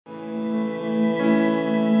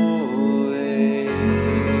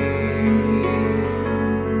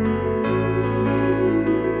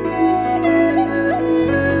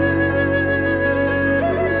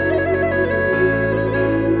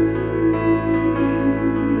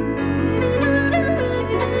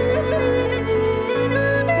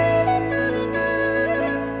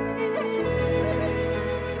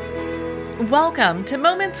Welcome to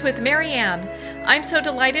Moments with Marianne. I'm so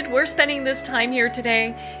delighted we're spending this time here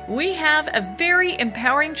today. We have a very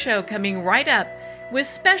empowering show coming right up with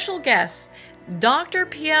special guests, Dr.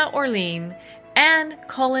 Pia Orleane and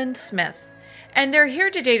Cullen Smith. And they're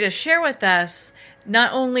here today to share with us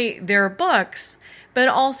not only their books, but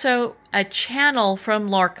also a channel from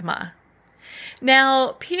Laarkmaa.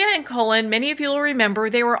 Now, Pia and Cullen, many of you will remember,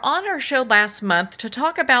 they were on our show last month to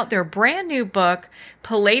talk about their brand new book,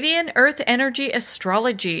 Palladian Earth Energy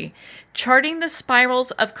Astrology, Charting the Spirals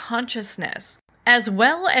of Consciousness, as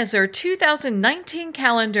well as their 2019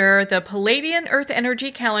 calendar, the Palladian Earth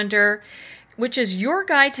Energy Calendar, which is your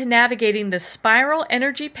guide to navigating the spiral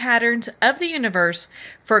energy patterns of the universe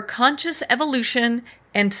for conscious evolution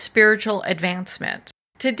and spiritual advancement.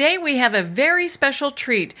 Today we have a very special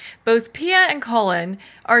treat. Both Pia and Cullen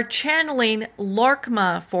are channeling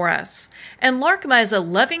Laarkmaa for us. And Laarkmaa is a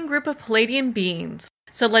loving group of Palladian beings.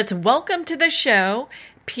 So let's welcome to the show,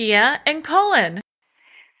 Pia and Cullen.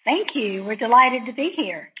 Thank you. We're delighted to be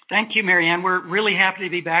here. Thank you, Marianne. We're really happy to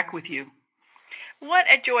be back with you. What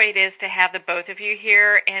a joy it is to have the both of you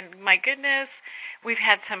here. And my goodness, we've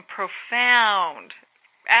had some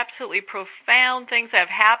absolutely profound things that have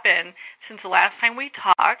happened since the last time we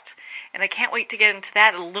talked, and I can't wait to get into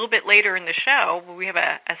that a little bit later in the show. We have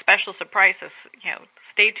a special surprise, so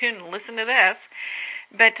stay tuned and listen to this.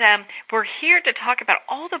 But we're here to talk about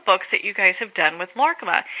all the books that you guys have done with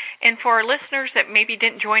Laarkmaa. And for our listeners that maybe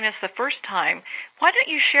didn't join us the first time, why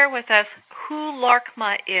don't you share with us who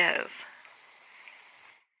Laarkmaa is?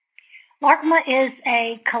 Laarkmaa is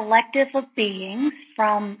a collective of beings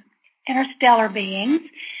from interstellar beings.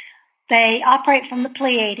 They operate from the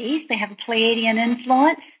Pleiades. They have a Pleiadian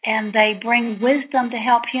influence, and they bring wisdom to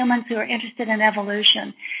help humans who are interested in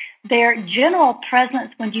evolution. Their general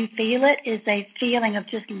presence, when you feel it, is a feeling of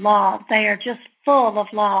just love. They are just full of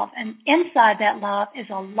love, and inside that love is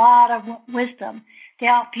a lot of wisdom to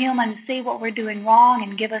help humans see what we're doing wrong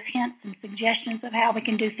and give us hints and suggestions of how we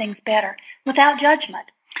can do things better without judgment.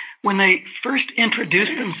 When they first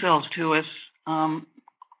introduced themselves to us,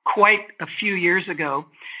 quite a few years ago,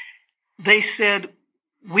 they said,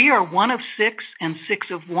 we are one of six and six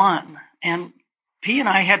of one. And P and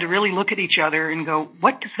I had to really look at each other and go,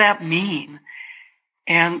 what does that mean?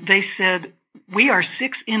 And they said, we are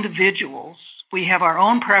six individuals. We have our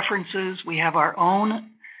own preferences. We have our own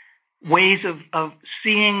ways of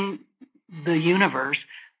seeing the universe,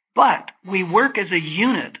 but we work as a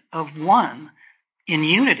unit of one in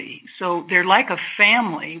unity. So they're like a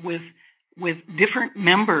family with different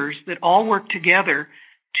members that all work together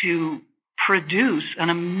to produce an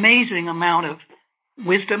amazing amount of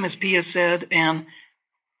wisdom, as Pia said, and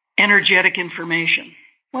energetic information.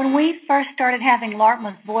 When we first started having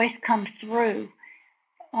Laarkmaa's voice come through,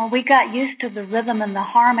 we got used to the rhythm and the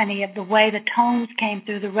harmony of the way the tones came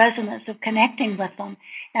through, the resonance of connecting with them.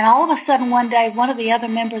 And all of a sudden one day, one of the other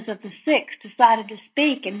members of the six decided to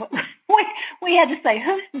speak, and we had to say,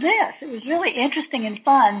 who's this? It was really interesting and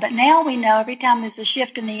fun, but now we know every time there's a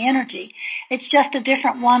shift in the energy, it's just a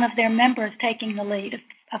different one of their members taking the lead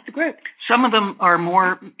of the group. Some of them are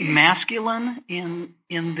more masculine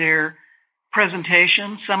in their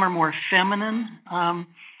presentation. Some are more feminine.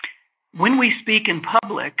 When we speak in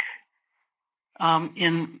public,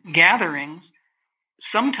 in gatherings,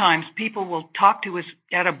 sometimes people will talk to us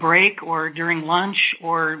at a break or during lunch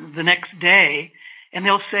or the next day, and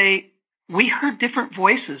they'll say, we heard different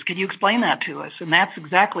voices. Can you explain that to us? And that's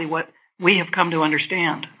exactly what we have come to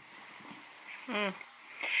understand.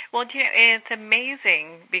 Well, it's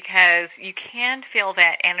amazing because you can feel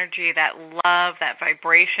that energy, that love, that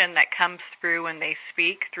vibration that comes through when they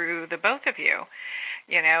speak through the both of you.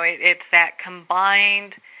 It's that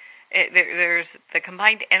combined, there's the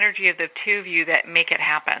combined energy of the two of you that make it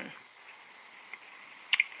happen.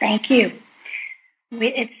 Thank you.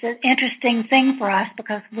 It's an interesting thing for us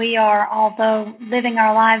because we are, although living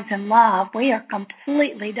our lives in love, we are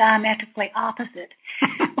completely diametrically opposite,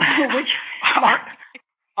 which our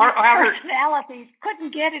personalities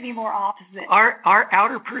couldn't get any more opposite. Our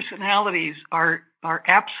outer personalities are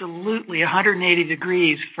absolutely 180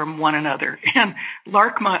 degrees from one another. And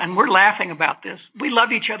Laarkmaa, and we're laughing about this, we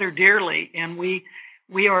love each other dearly, and we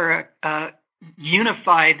are a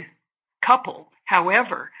unified couple.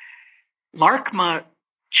 However, Laarkmaa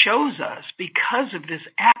chose us because of this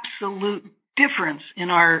absolute difference in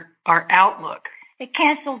our outlook. It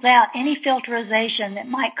cancels out any filterization that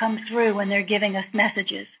might come through when they're giving us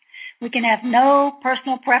messages. We can have no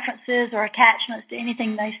personal preferences or attachments to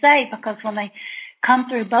anything they say because when they come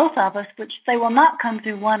through both of us, which they will not come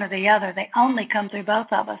through one or the other, they only come through both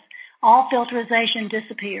of us, all filterization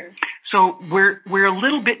disappears. So we're a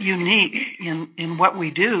little bit unique in what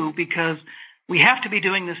we do because we have to be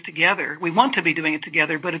doing this together. We want to be doing it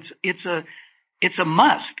together, but it's a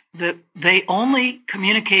must that they only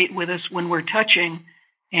communicate with us when we're touching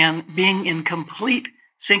and being in complete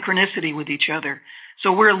synchronicity with each other.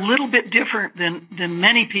 So we're a little bit different than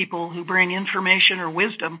many people who bring information or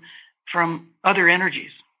wisdom from other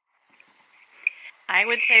energies. I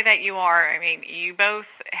would say that you are. I mean, you both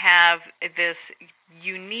have this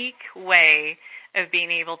unique way of being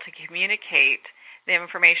able to communicate the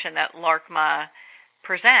information that Laarkmaa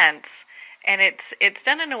presents, and it's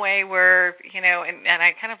done in a way where, you know, and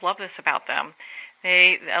I kind of love this about them.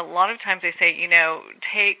 A lot of times they say, you know,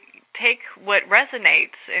 take what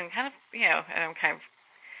resonates and kind of, you know, and I'm kind of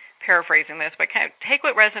paraphrasing this, but kind of take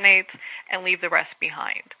what resonates and leave the rest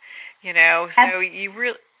behind, you know. So you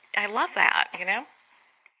really, I love that, you know.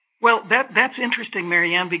 Well, that's interesting,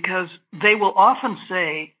 Marianne, because they will often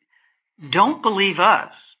say, don't believe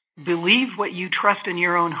us, believe what you trust in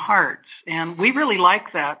your own hearts. And we really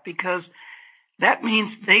like that because that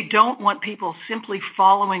means they don't want people simply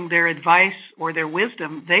following their advice or their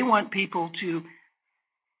wisdom. They want people to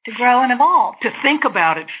grow and evolve, to think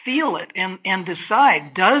about it, feel it, and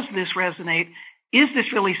decide, does this resonate? Is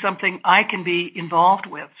this really something I can be involved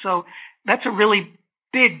with? So that's a really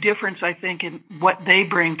big difference, I think, in what they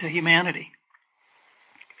bring to humanity.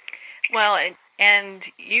 Well, and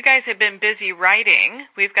you guys have been busy writing.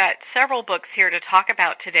 We've got several books here to talk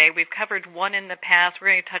about today. We've covered one in the past. We're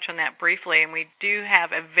going to touch on that briefly, and we do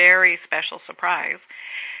have a very special surprise.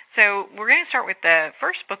 So we're going to start with the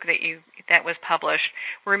first book that was published,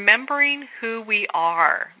 Remembering Who We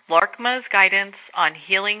Are, Laarkmaa's Guidance on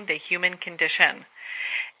Healing the Human Condition.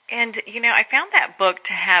 And, you know, I found that book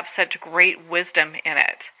to have such great wisdom in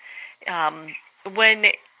it. When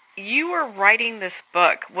you were writing this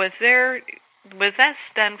book, was that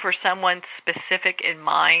done for someone specific in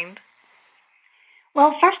mind?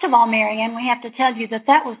 Well, first of all, Marianne, we have to tell you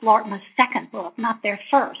that was Laarkmaa's second book, not their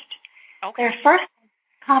first. Okay. Their first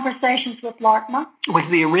Conversations with Laarkmaa was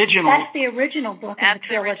the original. That's the original book. That's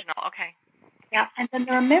the original, okay. Yeah, and then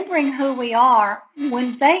Remembering Who We Are,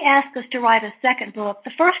 when they asked us to write a second book,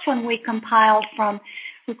 the first one we compiled from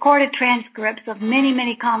recorded transcripts of many,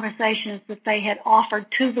 many conversations that they had offered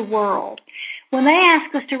to the world. When they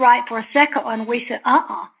asked us to write for a second one, we said,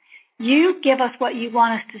 you give us what you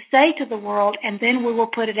want us to say to the world, and then we will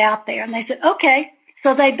put it out there. And they said, okay.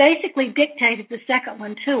 So they basically dictated the second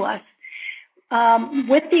one to us.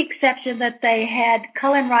 With the exception that they had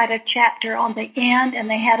Cullen write a chapter on the end, and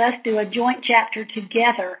they had us do a joint chapter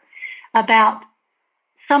together about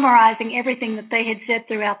summarizing everything that they had said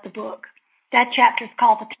throughout the book. That chapter is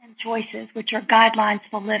called The 10 Choices, which are guidelines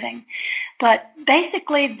for living. But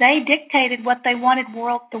basically, they dictated what they wanted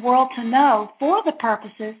the world to know for the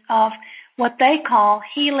purposes of what they call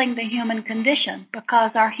healing the human condition,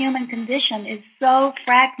 because our human condition is so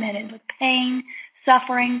fragmented with pain,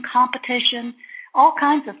 suffering, competition, all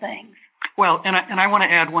kinds of things. Well, and I want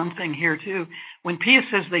to add one thing here, too. When Pia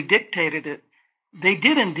says they dictated it, they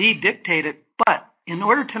did indeed dictate it, but in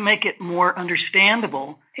order to make it more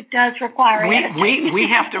understandable, it does require editing. we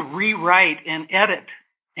have to rewrite and edit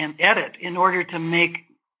in order to make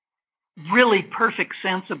really perfect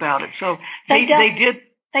sense about it. So they did.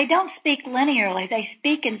 They don't speak linearly. They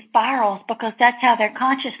speak in spirals because that's how their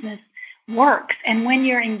consciousness works. And when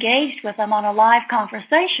you're engaged with them on a live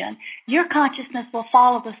conversation, your consciousness will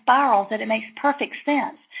follow the spirals and it makes perfect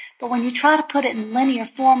sense. But when you try to put it in linear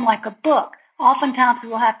form like a book, oftentimes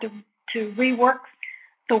we'll have to rework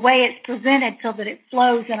the way it's presented so that it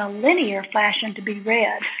flows in a linear fashion to be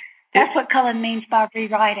read. That's what Cullen means by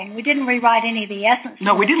rewriting. We didn't rewrite any of the essence.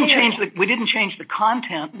 No, we didn't change the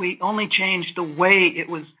content. We only changed the way it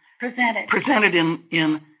was presented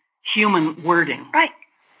in human wording. Right.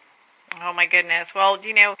 Oh, my goodness. Well,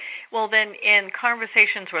 then in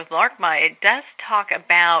Conversations with Laarkmaa, it does talk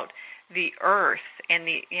about the earth and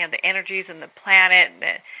the energies and the planet,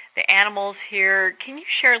 the animals here. Can you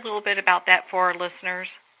share a little bit about that for our listeners?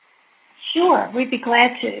 Sure, we'd be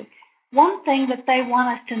glad to. One thing that they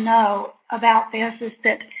want us to know about this is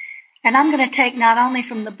that, and I'm going to take not only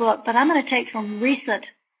from the book, but I'm going to take from recent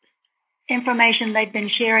information they've been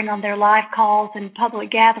sharing on their live calls and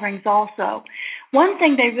public gatherings also. One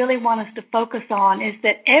thing they really want us to focus on is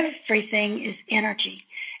that everything is energy,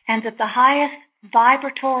 and that the highest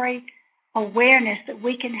vibratory awareness that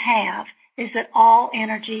we can have is that all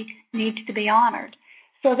energy needs to be honored.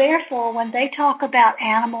 So therefore, when they talk about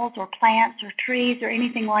animals or plants or trees or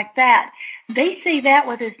anything like that, they see that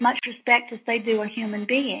with as much respect as they do a human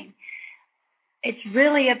being. It's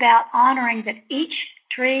really about honoring that each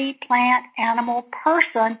tree, plant, animal,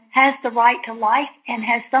 person has the right to life and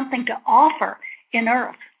has something to offer in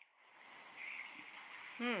Earth.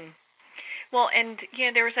 Well, and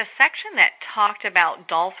there was a section that talked about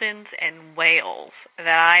dolphins and whales that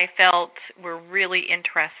I felt were really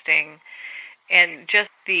interesting, and just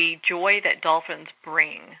the joy that dolphins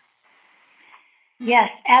bring.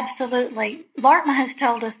 Yes, absolutely. Laarkmaa has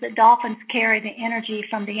told us that dolphins carry the energy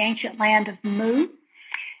from the ancient land of Mu,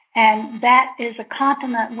 and that is a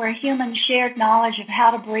continent where humans shared knowledge of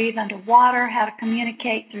how to breathe underwater, how to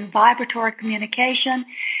communicate through vibratory communication.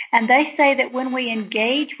 And they say that when we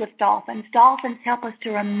engage with dolphins, dolphins help us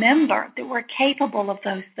to remember that we're capable of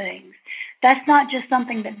those things. That's not just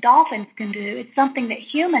something that dolphins can do. It's something that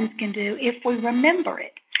humans can do if we remember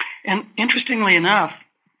it. And interestingly enough,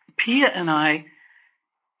 Pia and I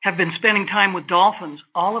have been spending time with dolphins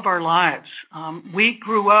all of our lives. We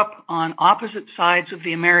grew up on opposite sides of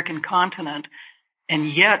the American continent,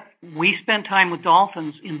 and yet we spent time with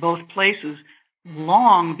dolphins in both places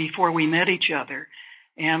long before we met each other.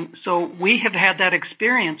 And so we have had that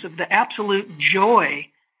experience of the absolute joy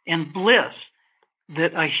and bliss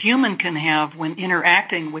that a human can have when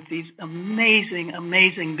interacting with these amazing,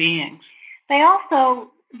 amazing beings.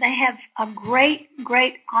 They have a great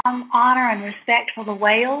honor and respect for the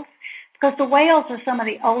whales, because the whales are some of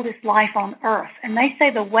the oldest life on Earth. And they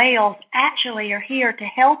say the whales actually are here to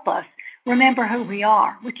help us remember who we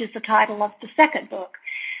are, which is the title of the second book.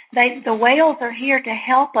 The whales are here to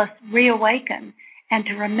help us reawaken and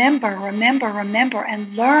to remember,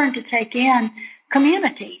 and learn to take in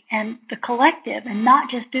community and the collective and not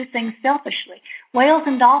just do things selfishly. Whales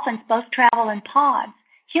and dolphins both travel in pods.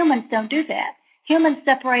 Humans don't do that. Humans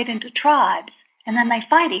separate into tribes, and then they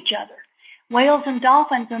fight each other. Whales and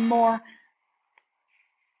dolphins are more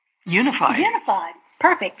unified.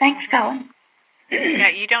 Perfect. Thanks, Cullen. Yeah,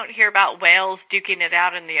 you don't hear about whales duking it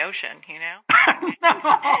out in the ocean, No.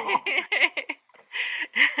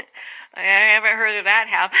 I haven't heard of that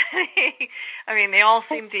happening. I mean, they all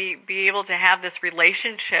seem to be able to have this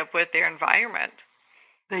relationship with their environment.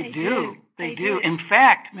 They do. In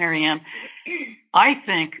fact, Marianne, I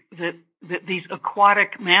think that these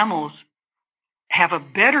aquatic mammals have a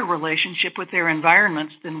better relationship with their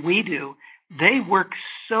environments than we do. They work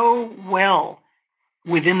so well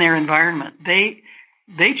within their environment. They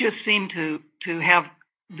just seem to have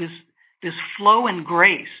this flow and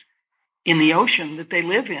grace in the ocean that they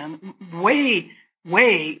live in,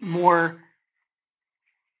 way more,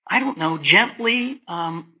 I don't know, gently,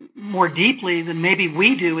 more deeply than maybe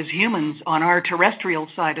we do as humans on our terrestrial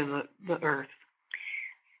side of the earth.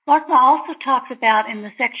 Laarkmaa also talks about, in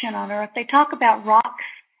the section on Earth, they talk about rocks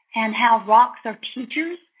and how rocks are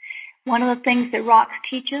teachers. One of the things that rocks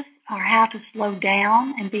teach us are how to slow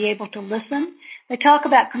down and be able to listen. They talk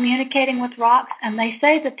about communicating with rocks, and they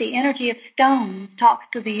say that the energy of stones talks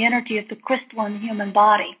to the energy of the crystalline human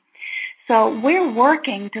body. So we're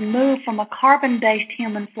working to move from a carbon-based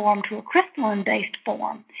human form to a crystalline-based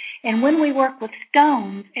form. And when we work with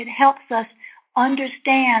stones, it helps us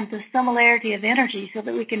understand the similarity of energy so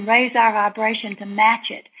that we can raise our vibration to match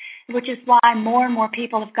it, which is why more and more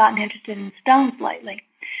people have gotten interested in stones lately.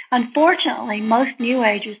 Unfortunately, most New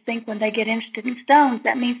Agers think when they get interested in stones,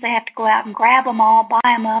 that means they have to go out and grab them all, buy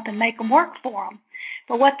them up, and make them work for them.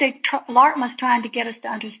 But what Laarkmaa's trying to get us to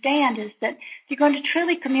understand is that if you're going to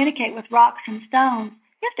truly communicate with rocks and stones,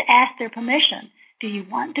 you have to ask their permission. Do you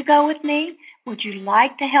want to go with me? Would you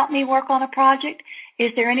like to help me work on a project?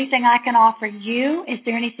 Is there anything I can offer you? Is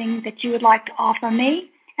there anything that you would like to offer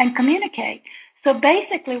me? And communicate. So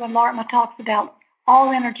basically when Laarkmaa talks about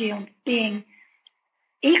all energy being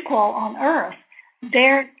equal on Earth,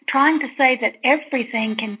 they're trying to say that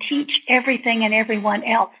everything can teach everything and everyone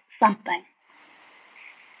else something.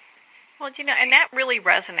 Well, and that really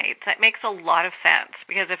resonates. That makes a lot of sense,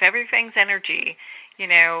 because if everything's energy,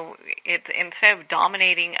 it's instead of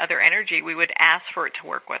dominating other energy, we would ask for it to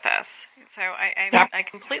work with us. So I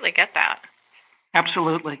completely get that.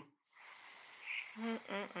 Absolutely.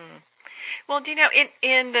 Well,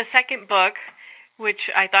 in the second book,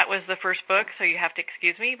 which I thought was the first book, so you have to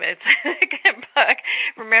excuse me, but it's the second book,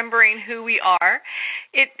 Remembering Who We Are.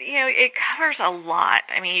 It covers a lot.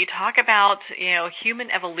 I mean, you talk about,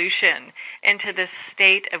 human evolution into this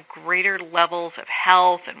state of greater levels of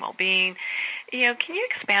health and well-being. Can you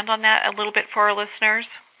expand on that a little bit for our listeners?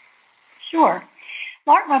 Sure.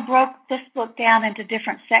 Laarkmaa broke this book down into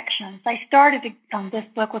different sections. They started on this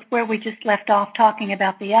book with where we just left off talking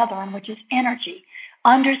about the other one, which is energy.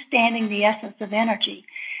 Understanding the essence of energy.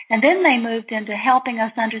 And then they moved into helping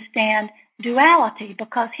us understand duality,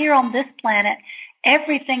 because here on this planet,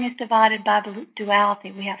 everything is divided by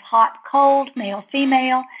duality. We have hot, cold, male,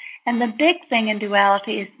 female, and the big thing in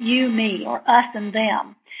duality is you, me, or us and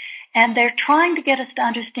them. And they're trying to get us to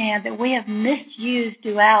understand that we have misused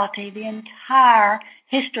duality the entire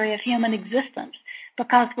history of human existence,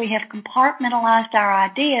 because we have compartmentalized our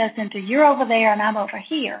ideas into you're over there and I'm over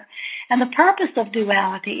here. And the purpose of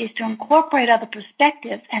duality is to incorporate other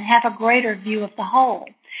perspectives and have a greater view of the whole.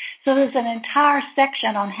 So there's an entire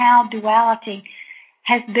section on how duality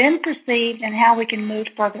has been perceived and how we can move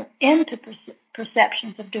further into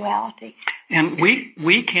perceptions of duality. And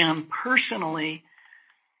we can personally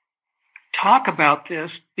talk about this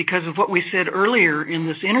because of what we said earlier in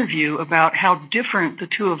this interview about how different the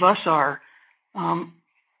two of us are.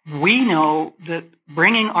 We know that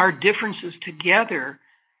bringing our differences together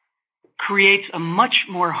creates a much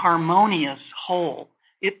more harmonious whole.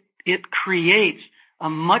 It creates a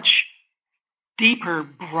much deeper,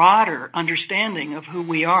 broader understanding of who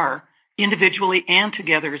we are individually and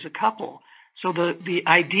together as a couple. So the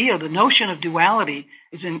idea, the notion of duality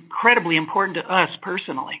is incredibly important to us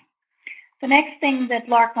personally. The next thing that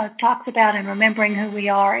Laarkmaa talks about in remembering who we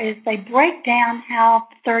are is they break down how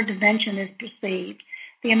the third dimension is perceived.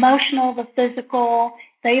 The emotional, the physical,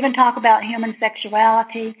 they even talk about human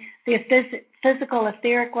sexuality, the physical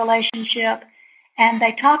etheric relationship, and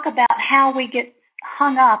they talk about how we get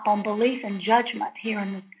hung up on belief and judgment here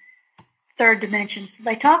in the third dimension. So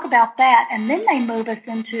they talk about that, and then they move us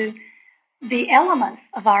into the elements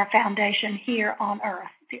of our foundation here on Earth,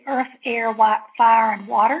 the earth, air, fire, and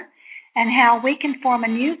water, and how we can form a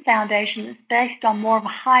new foundation that's based on more of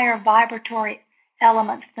higher vibratory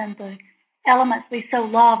elements than the elements we so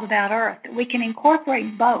love about Earth, that we can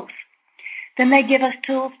incorporate both. Then they give us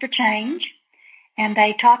tools for change, and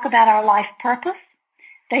they talk about our life purpose.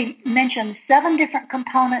 They mention 7 different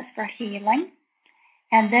components for healing,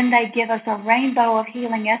 and then they give us a rainbow of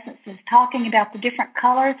healing essences, talking about the different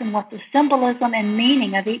colors and what the symbolism and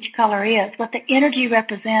meaning of each color is, what the energy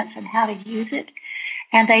represents and how to use it.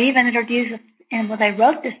 And they even introduced, and when they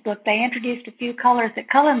wrote this book, they introduced a few colors that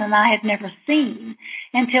Cullen and I had never seen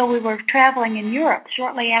until we were traveling in Europe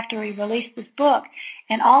shortly after we released this book.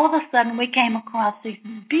 And all of a sudden, we came across these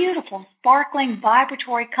beautiful, sparkling,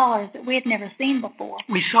 vibratory colors that we had never seen before.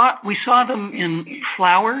 We saw them in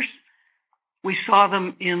flowers. We saw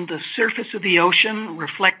them in the surface of the ocean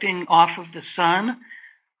reflecting off of the sun.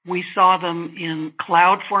 We saw them in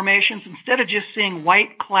cloud formations. Instead of just seeing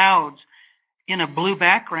white clouds in a blue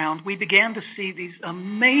background, we began to see these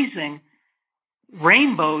amazing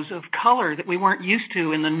rainbows of color that we weren't used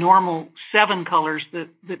to in the normal 7 colors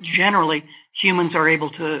that generally humans are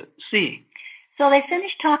able to see. So they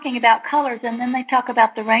finish talking about colors, and then they talk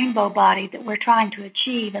about the rainbow body that we're trying to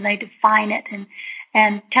achieve, and they define it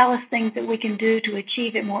and tell us things that we can do to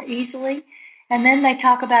achieve it more easily. And then they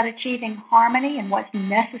talk about achieving harmony and what's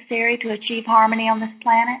necessary to achieve harmony on this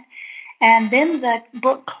planet. And then the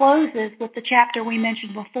book closes with the chapter we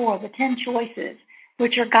mentioned before, the 10 choices,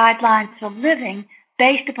 which are guidelines for living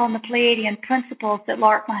based upon the Pleiadian principles that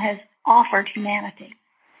Laarkmaa has offered humanity.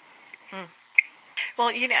 Well,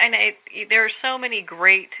 and there are so many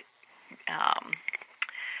great, I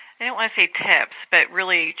don't want to say tips, but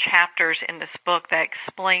really chapters in this book that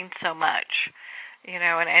explain so much.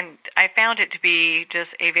 And I found it to be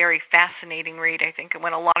just a very fascinating read. I think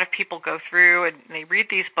when a lot of people go through and they read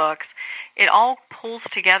these books, it all pulls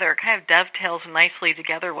together, kind of dovetails nicely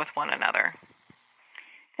together with one another.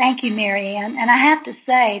 Thank you, Marianne. And I have to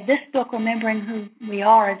say, this book, Remembering Who We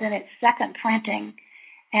Are, is in its 2nd printing,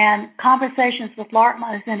 and Conversations with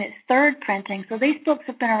Laarkmaa is in its 3rd printing. So these books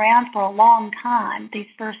have been around for a long time, these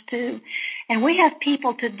first 2. And we have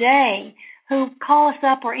people today who call us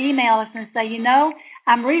up or email us and say,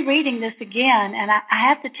 I'm rereading this again, and I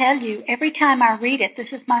have to tell you, every time I read it,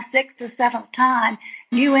 this is my 6th or 7th time,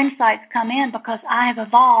 new insights come in because I have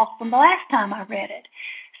evolved from the last time I read it.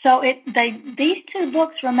 So these 2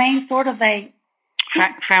 books remain sort of a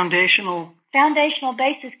foundational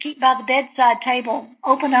basis, keep by the bedside table,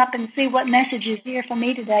 open up and see what message is here for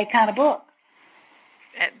me today kind of book.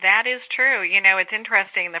 That is true. It's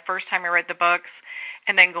interesting, the first time I read the books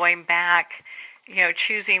and then going back,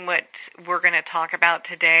 choosing what we're going to talk about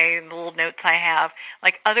today and the little notes I have,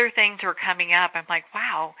 like other things are coming up. I'm like,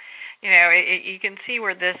 wow, you can see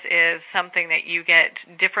where this is something that you get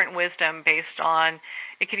different wisdom based on.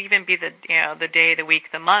 It could even be the day, the week,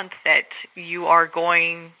 the month that you are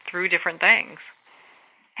going through different things.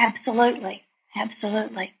 Absolutely.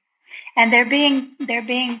 And they're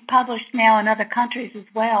being published now in other countries as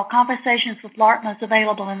well. Conversations with Laarkmaa is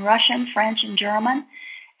available in Russian, French, and German.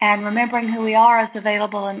 And Remembering Who We Are is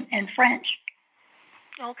available in French.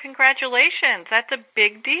 Oh, congratulations. That's a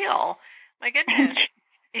big deal. My goodness.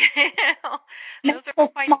 Those are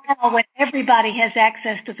quite smile when everybody has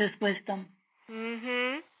access to this wisdom.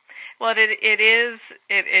 Mm-hmm. Well,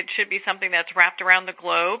 it should be something that's wrapped around the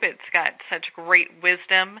globe. It's got such great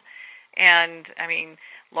wisdom. And, I mean,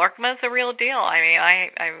 Laarkmaa's the real deal. I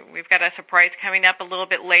mean, we've got a surprise coming up a little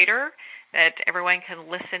bit later that everyone can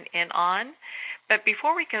listen in on. But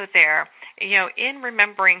before we go there, in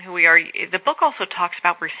Remembering Who We Are, the book also talks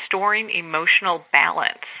about restoring emotional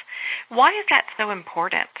balance. Why is that so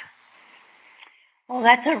important? Well,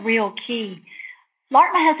 that's a real key.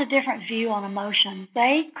 Laarkmaa has a different view on emotions.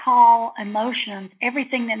 They call emotions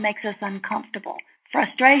everything that makes us uncomfortable.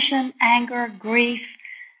 Frustration, anger, grief,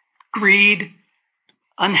 greed,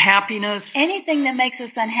 unhappiness, anything that makes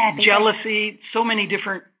us unhappy. Jealousy, so many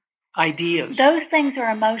different ideas. Those things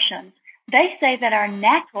are emotions. They say that our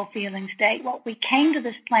natural feeling state, what we came to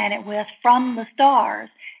this planet with from the stars,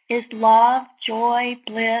 is love, joy,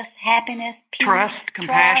 bliss, happiness, peace, trust,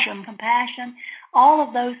 compassion, all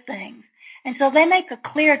of those things. And so they make a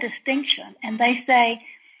clear distinction, and they say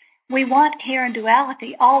we want here in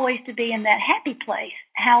duality always to be in that happy place.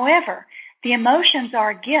 However, the emotions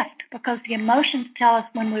are a gift because the emotions tell us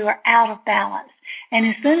when we were out of balance. And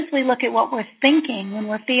as soon as we look at what we're thinking when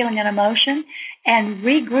we're feeling an emotion and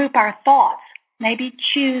regroup our thoughts, maybe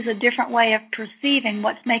choose a different way of perceiving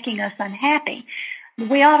what's making us unhappy,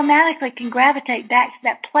 we automatically can gravitate back to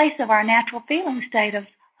that place of our natural feeling state of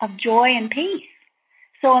joy and peace.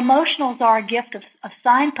 So emotionals are a gift of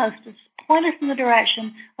signposts to point us in the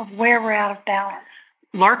direction of where we're out of balance.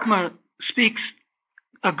 Laarkmaa speaks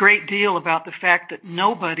a great deal about the fact that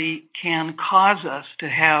nobody can cause us to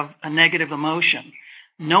have a negative emotion.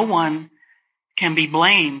 No one can be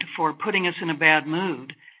blamed for putting us in a bad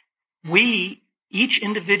mood. We, each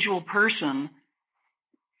individual person,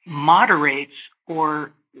 moderates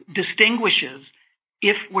or distinguishes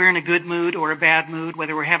if we're in a good mood or a bad mood,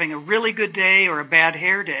 whether we're having a really good day or a bad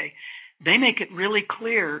hair day. They make it really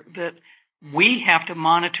clear that we have to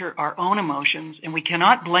monitor our own emotions, and we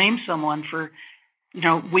cannot blame someone for,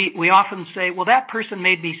 we often say, well, that person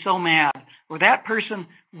made me so mad, or that person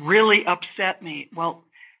really upset me. Well,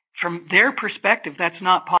 from their perspective, that's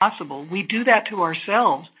not possible. We do that to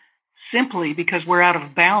ourselves simply because we're out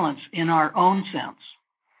of balance in our own sense.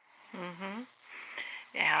 Mm-hmm.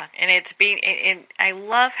 Yeah, and I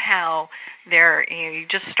love how you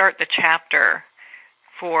just start the chapter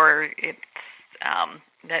for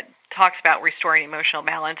that talks about restoring emotional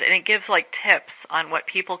balance, and it gives tips on what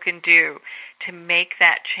people can do to make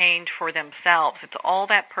that change for themselves. It's all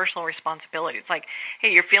that personal responsibility. It's like,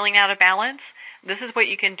 hey, you're feeling out of balance. This is what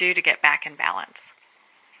you can do to get back in balance.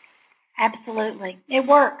 Absolutely. It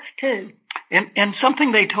works, too. And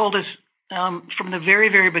something they told us from the very,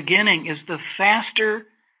 very beginning is the faster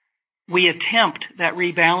we attempt that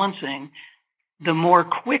rebalancing, the more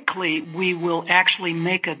quickly we will actually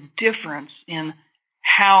make a difference in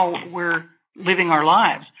how we're living our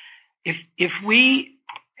lives. If we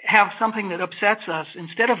have something that upsets us,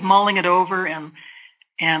 instead of mulling it over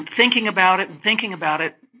and thinking about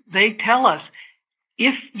it, they tell us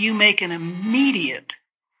if you make an immediate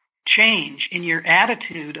change in your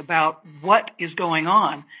attitude about what is going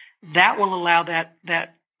on, that will allow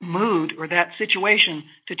that mood or that situation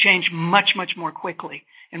to change much, much more quickly.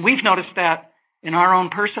 And we've noticed that in our own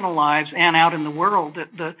personal lives and out in the world,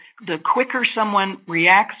 that the quicker someone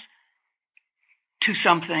reacts to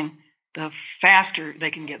something, the faster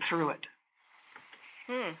they can get through it.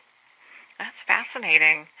 That's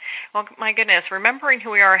fascinating. Well, my goodness, Remembering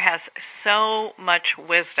Who We Are has so much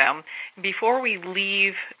wisdom. Before we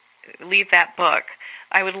leave that book,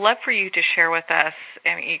 I would love for you to share with us,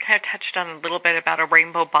 you kind of touched on a little bit about a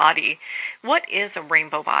rainbow body. What is a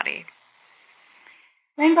rainbow body?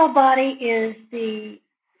 Rainbow body is the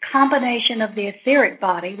combination of the etheric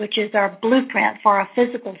body, which is our blueprint for our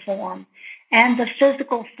physical form, and the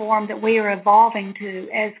physical form that we are evolving to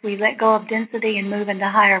as we let go of density and move into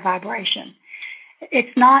higher vibration.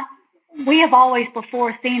 We have always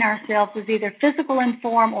before seen ourselves as either physical in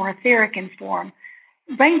form or etheric in form.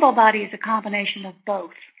 Rainbow body is a combination of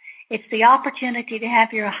both. It's the opportunity to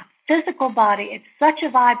have your physical body at such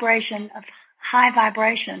a vibration of high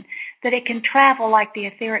vibration that it can travel like the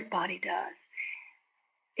etheric body does.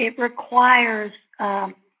 It requires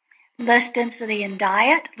less density in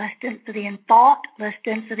diet, less density in thought, less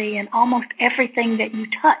density in almost everything that you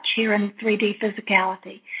touch here in 3D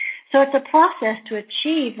physicality. So it's a process to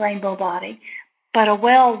achieve rainbow body, but a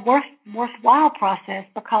worthwhile process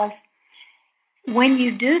because when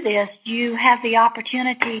you do this, you have the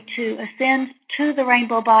opportunity to ascend to the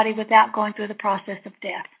rainbow body without going through the process of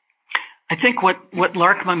death. I think what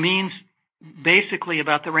Laarkmaa means basically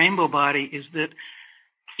about the rainbow body is that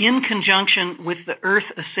in conjunction with the earth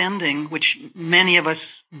ascending, which many of us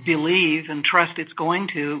believe and trust it's going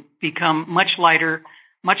to become much lighter,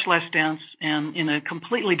 much less dense, and in a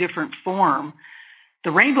completely different form,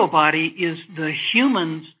 the rainbow body is the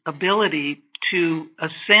human's ability to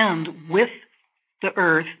ascend with the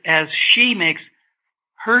earth as she makes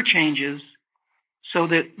her changes so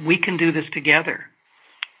that we can do this together.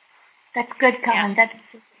 That's good, Cullen. That's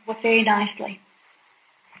very nicely.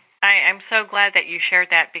 I'm so glad that you shared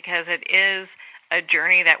that, because it is a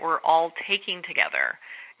journey that we're all taking together,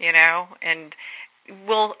 and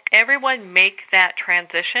will everyone make that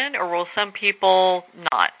transition, or will some people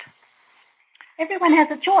not? Everyone has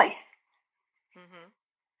a choice. Mm-hmm.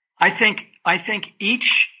 I think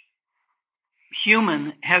each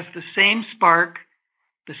human has the same spark,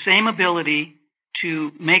 the same ability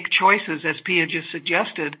to make choices, as Pia just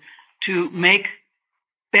suggested, to make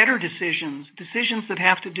better decisions that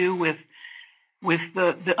have to do with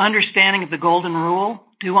the understanding of the golden rule,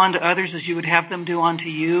 do unto others as you would have them do unto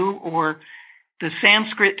you, or the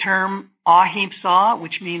Sanskrit term ahimsa,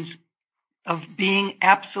 which means of being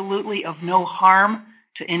absolutely of no harm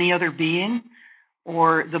to any other being,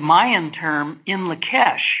 or the Mayan term in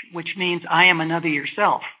Lakesh, which means I am another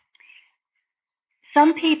yourself.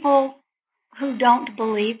 Some people who don't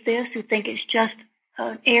believe this, who think it's just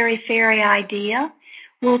an airy-fairy idea,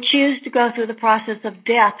 will choose to go through the process of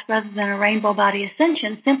death rather than a rainbow body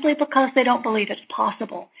ascension simply because they don't believe it's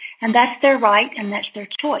possible. And that's their right and that's their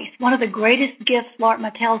choice. One of the greatest gifts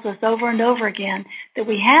Laarkmaa tells us over and over again that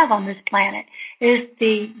we have on this planet is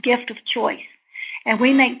the gift of choice. And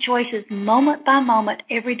we make choices moment by moment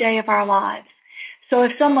every day of our lives. So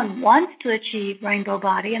if someone wants to achieve rainbow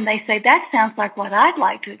body and they say, that sounds like what I'd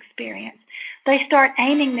like to experience, they start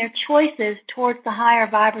aiming their choices towards the higher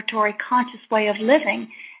vibratory conscious way of living,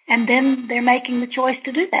 and then they're making the choice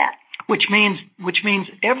to do that. Which means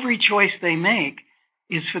every choice they make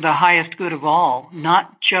is for the highest good of all,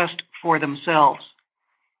 not just for themselves.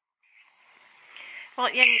 Well,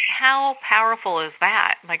 how powerful is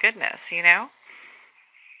that? My goodness,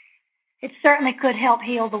 It certainly could help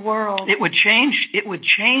heal the world. It would change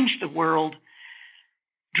the world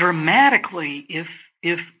dramatically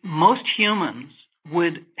if most humans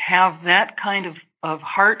would have that kind of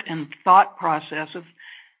heart and thought process of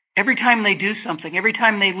every time they do something, every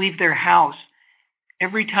time they leave their house,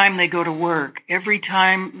 every time they go to work, every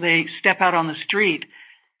time they step out on the street,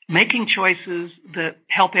 making choices that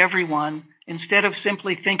help everyone instead of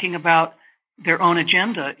simply thinking about their own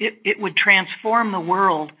agenda. It would transform the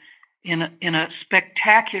world in a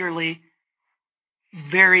spectacularly,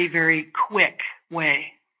 very, very quick way.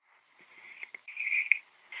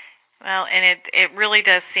 Well, and it really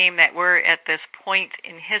does seem that we're at this point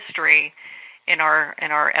in history, in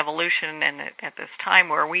our evolution, and at this time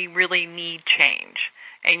where we really need change,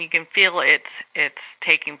 and you can feel it's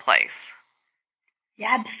taking place.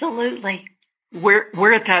 Yeah, absolutely.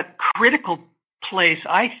 We're at that critical place,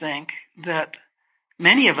 I think, that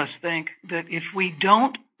many of us think that if we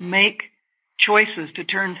don't make choices to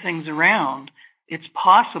turn things around, it's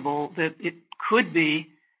possible that it could be,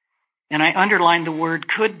 and I underline the word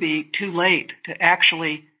could be, too late to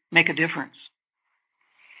actually make a difference.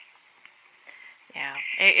 Yeah,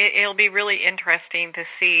 it'll be really interesting to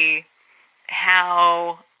see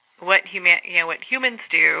what humans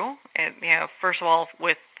do, and first of all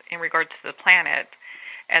in regards to the planet,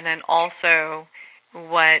 and then also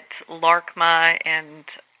what Laarkmaa and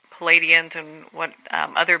Pleiadians and what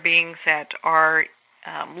other beings that are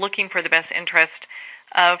looking for the best interest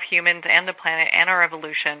of humans and the planet and our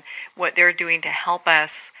evolution, what they're doing to help us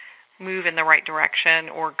move in the right direction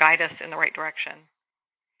or guide us in the right direction.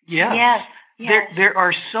 Yes. There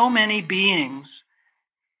are so many beings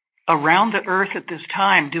around the earth at this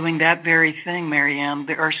time doing that very thing, Marianne.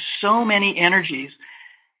 There are so many energies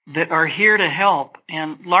that are here to help.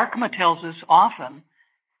 And Laarkmaa tells us often,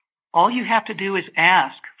 all you have to do is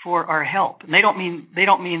ask for our help. And they don't mean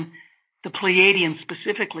the Pleiadians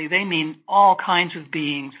specifically. They mean all kinds of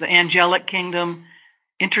beings, the angelic kingdom,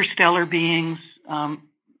 interstellar beings, the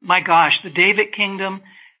Davic kingdom.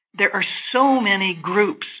 There are so many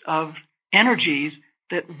groups of energies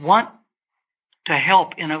that want to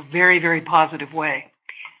help in a very, very positive way.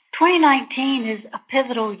 2019 is a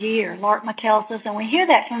pivotal year, Laarkmaa tells us, and we hear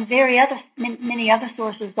that from many other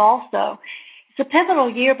sources also. It's a pivotal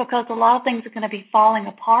year because a lot of things are going to be falling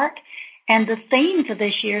apart, and the theme for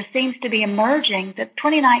this year seems to be emerging that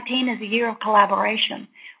 2019 is a year of collaboration.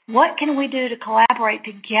 What can we do to collaborate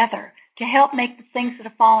together to help make the things that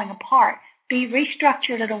are falling apart be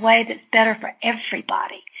restructured in a way that's better for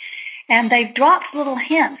everybody? And they've dropped little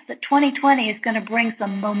hints that 2020 is going to bring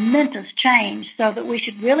some momentous change, so that we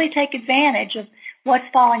should really take advantage of what's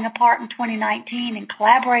falling apart in 2019 and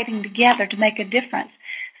collaborating together to make a difference,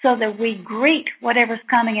 so that we greet whatever's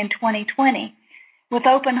coming in 2020 with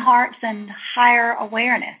open hearts and higher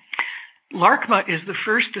awareness. Laarkmaa is the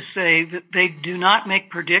first to say that they do not make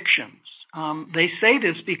predictions. They say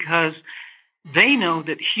this because they know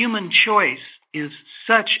that human choice is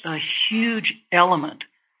such a huge element,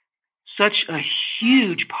 such a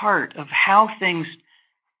huge part of how things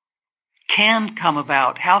can come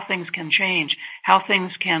about, how things can change, how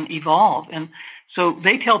things can evolve. And so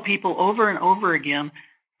they tell people over and over again,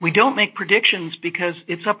 we don't make predictions because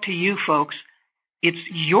it's up to you folks. It's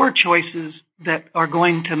your choices that are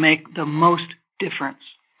going to make the most difference.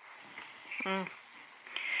 Mm.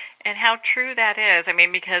 And how true that is. I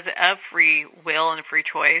mean, because of free will and free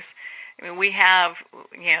choice, I mean, we have,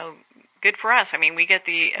 good for us. I mean, we get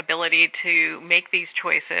the ability to make these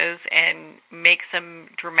choices and make some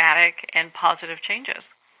dramatic and positive changes.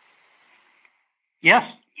 Yes.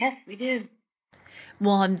 Yes, we do.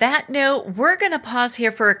 Well, on that note, we're going to pause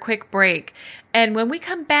here for a quick break. And when we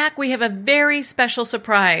come back, we have a very special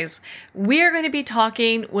surprise. We are going to be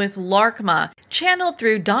talking with Laarkmaa, channeled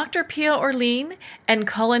through Dr. Pia Orleane and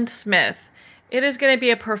Cullen Smith. It is going to be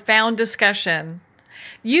a profound discussion.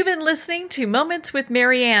 You've been listening to Moments with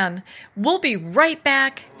Marianne. We'll be right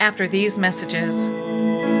back after these messages.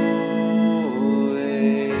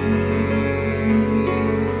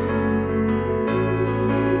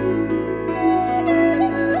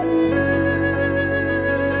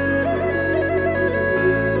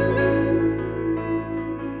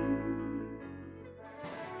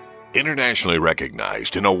 Internationally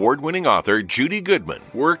recognized and award-winning author Judy Goodman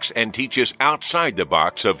works and teaches outside the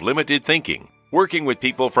box of limited thinking. Working with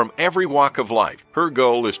people from every walk of life, her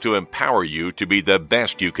goal is to empower you to be the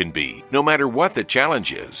best you can be, no matter what the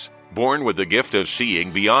challenge is. Born with the gift of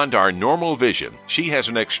seeing beyond our normal vision, she has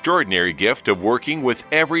an extraordinary gift of working with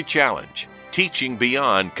every challenge. Teaching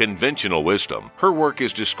beyond conventional wisdom, her work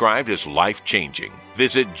is described as life-changing.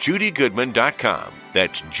 Visit judygoodman.com.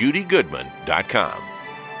 That's judygoodman.com.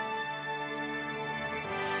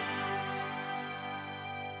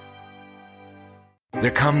 There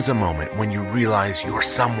comes a moment when you realize you're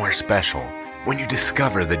somewhere special, when you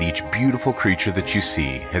discover that each beautiful creature that you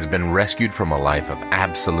see has been rescued from a life of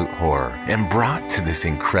absolute horror and brought to this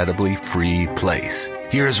incredibly free place.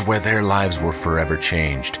 Here's where their lives were forever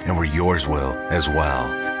changed and where yours will as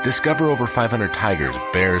well. Discover over 500 tigers,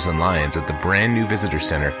 bears, and lions at the brand new visitor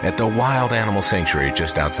center at the Wild Animal Sanctuary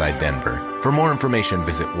just outside Denver. For more information,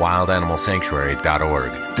 visit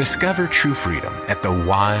wildanimalsanctuary.org. Discover true freedom at the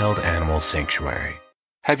Wild Animal Sanctuary.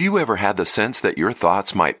 Have you ever had the sense that your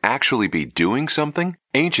thoughts might actually be doing something?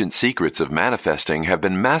 Ancient secrets of manifesting have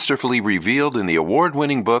been masterfully revealed in the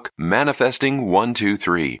award-winning book Manifesting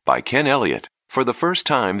 123 by Ken Elliott. For the first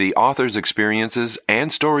time, the author's experiences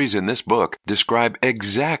and stories in this book describe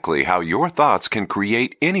exactly how your thoughts can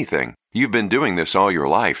create anything. You've been doing this all your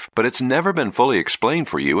life, but it's never been fully explained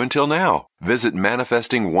for you until now. Visit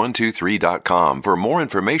manifesting123.com for more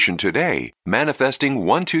information today.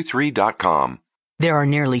 Manifesting123.com. There are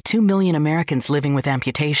nearly 2 million Americans living with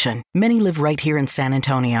amputation. Many live right here in San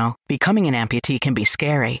Antonio. Becoming an amputee can be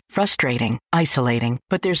scary, frustrating, isolating,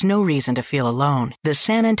 but there's no reason to feel alone. The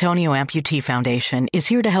San Antonio Amputee Foundation is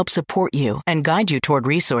here to help support you and guide you toward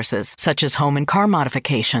resources such as home and car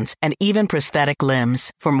modifications and even prosthetic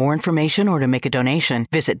limbs. For more information or to make a donation,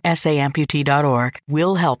 visit saamputee.org.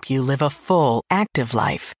 We'll help you live a full, active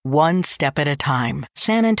life, one step at a time.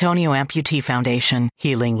 San Antonio Amputee Foundation,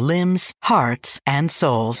 healing limbs, hearts, and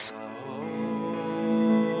souls.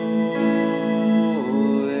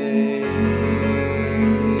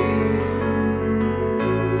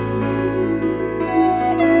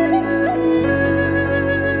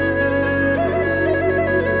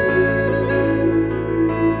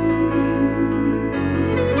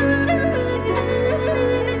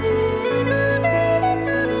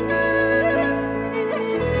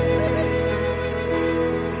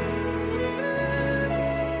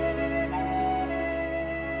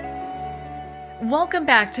 Welcome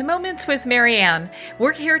back to Moments with Marianne.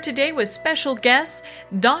 We're here today with special guests,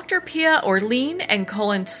 Dr. Pia Orleane and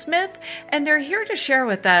Cullen Smith, and they're here to share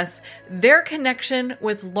with us their connection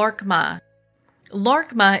with Laarkmaa.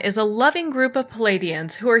 Laarkmaa is a loving group of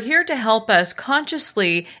Pleiadians who are here to help us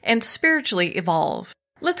consciously and spiritually evolve.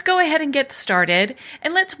 Let's go ahead and get started,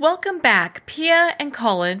 and let's welcome back Pia and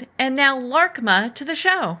Cullen, and now Laarkmaa, to the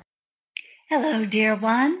show. Hello, dear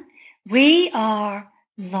one. We are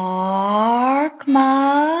Laarkmaa.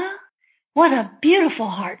 What a beautiful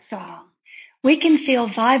heart song. We can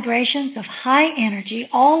feel vibrations of high energy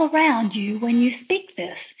all around you when you speak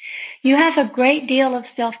this. You have a great deal of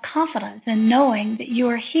self-confidence in knowing that you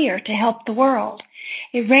are here to help the world.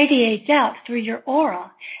 It radiates out through your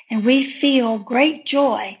aura, and we feel great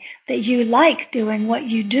joy that you like doing what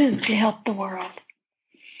you do to help the world.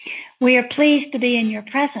 We are pleased to be in your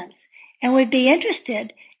presence, and would be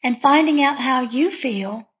interested in finding out how you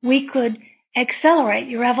feel we could accelerate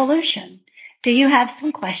your evolution. Do you have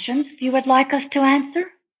some questions you would like us to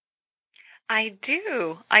answer? I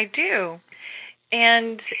do.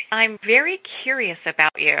 And I'm very curious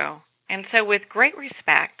about you. And so with great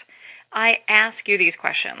respect, I ask you these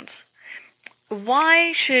questions.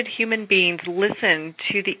 Why should human beings listen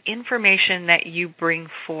to the information that you bring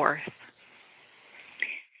forth?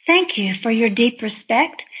 Thank you for your deep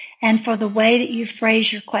respect and for the way that you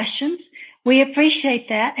phrase your questions. We appreciate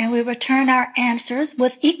that, and we return our answers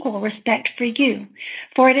with equal respect for you,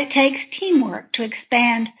 for it takes teamwork to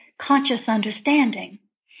expand conscious understanding.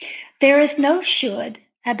 There is no should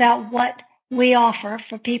about what we offer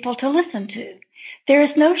for people to listen to. There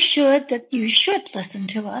is no should that you should listen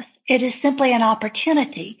to us. It is simply an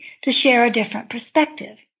opportunity to share a different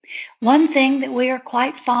perspective. One thing that we are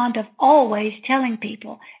quite fond of always telling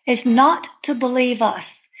people is not to believe us,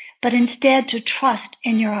 but instead to trust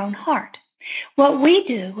in your own heart. What we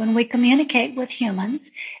do when we communicate with humans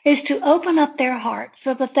is to open up their hearts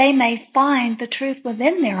so that they may find the truth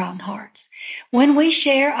within their own hearts. When we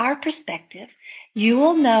share our perspective, you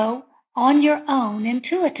will know on your own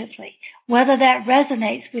intuitively whether that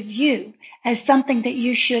resonates with you as something that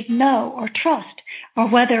you should know or trust, or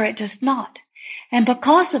whether it does not. And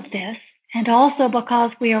because of this, and also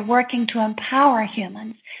because we are working to empower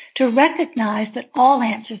humans to recognize that all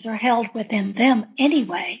answers are held within them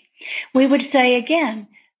anyway, we would say again,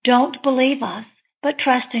 don't believe us, but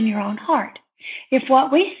trust in your own heart. If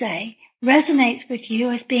what we say resonates with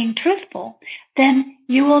you as being truthful, then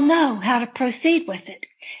you will know how to proceed with it.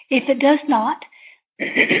 If it does not,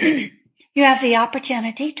 you have the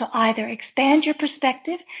opportunity to either expand your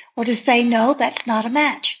perspective or to say, no, that's not a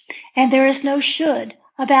match. And there is no should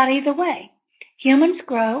about either way. Humans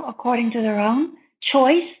grow according to their own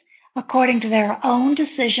choice, according to their own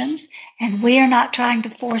decisions, and we are not trying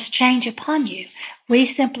to force change upon you.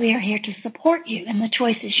 We simply are here to support you in the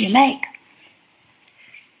choices you make.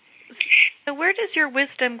 So where does your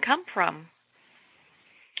wisdom come from?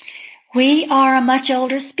 We are a much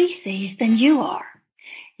older species than you are.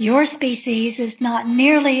 Your species is not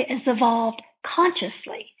nearly as evolved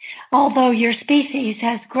consciously, although your species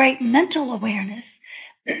has great mental awareness,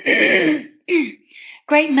 and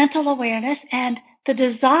the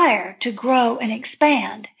desire to grow and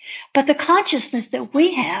expand. But the consciousness that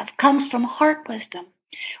we have comes from heart wisdom,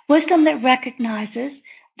 wisdom that recognizes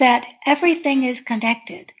that everything is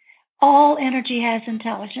connected. All energy has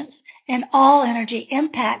intelligence, and all energy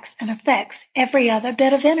impacts and affects every other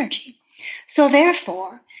bit of energy. So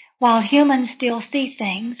therefore, while humans still see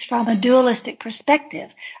things from a dualistic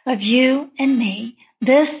perspective of you and me,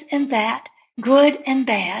 this and that, good and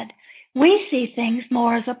bad, we see things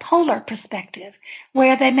more as a polar perspective,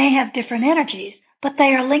 where they may have different energies, but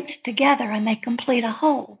they are linked together and they complete a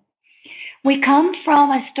whole. We come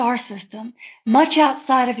from a star system much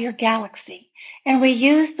outside of your galaxy, and we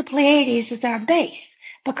use the Pleiades as our base,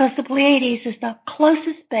 because the Pleiades is the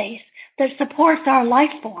closest base that supports our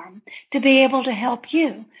life form to be able to help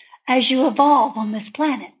you as you evolve on this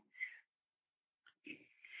planet.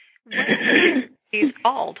 What is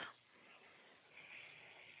called?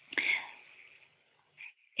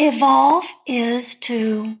 Evolve is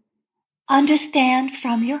to understand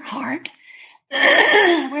from your heart.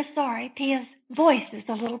 We're sorry, Pia's voice is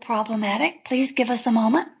a little problematic. Please give us a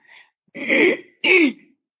moment. To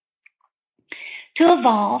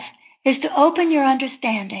evolve is to open your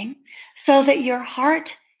understanding so that your heart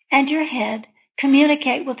and your head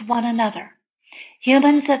communicate with one another.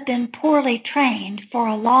 Humans have been poorly trained for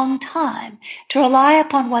a long time to rely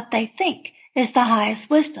upon what they think is the highest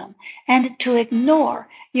wisdom and to ignore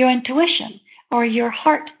your intuition or your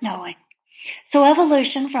heart knowing. So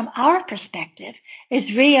evolution from our perspective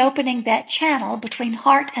is reopening that channel between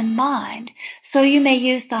heart and mind so you may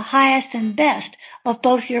use the highest and best of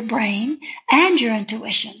both your brain and your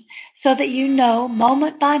intuition so that you know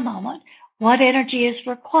moment by moment what energy is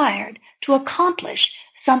required to accomplish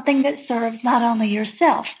something that serves not only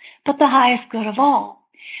yourself but the highest good of all.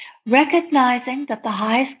 Recognizing that the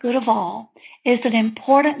highest good of all is an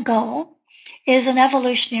important goal is an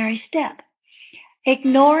evolutionary step.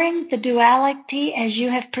 ignoring the duality as you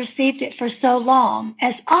have perceived it for so long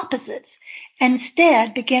as opposites,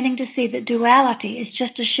 instead beginning to see that duality is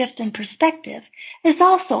just a shift in perspective, is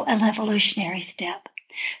also an evolutionary step.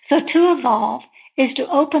 So to evolve is to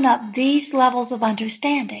open up these levels of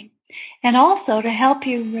understanding, and also to help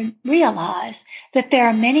you realize that there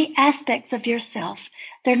are many aspects of yourself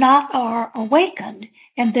that are awakened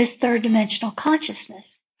in this third-dimensional consciousness.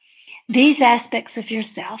 These aspects of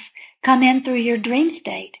yourself come in through your dream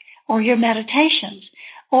state or your meditations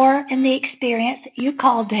or in the experience you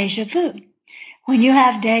call déjà vu. When you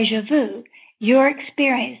have déjà vu, you're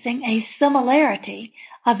experiencing a similarity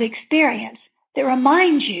of experience that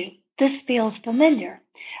reminds you this feels familiar,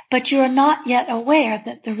 but you are not yet aware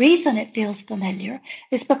that the reason it feels familiar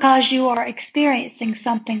is because you are experiencing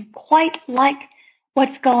something quite like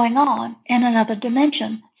what's going on in another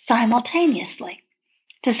dimension simultaneously.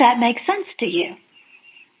 Does that make sense to you?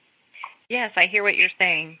 Yes, I hear what you're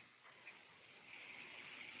saying.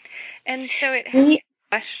 And so it has a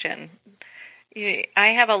question.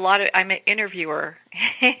 I'm an interviewer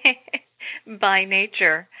by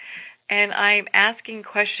nature, and I'm asking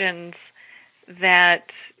questions that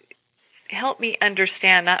help me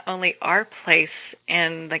understand not only our place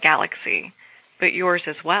in the galaxy, but yours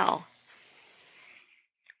as well.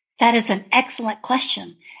 That is an excellent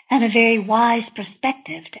question and a very wise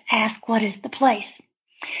perspective to ask what is the place.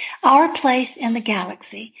 Our place in the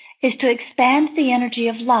galaxy is to expand the energy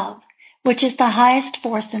of love, which is the highest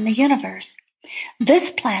force in the universe. This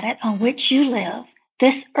planet on which you live,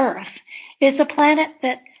 this Earth, is a planet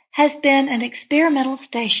that has been an experimental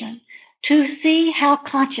station to see how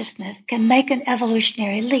consciousness can make an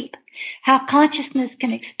evolutionary leap, how consciousness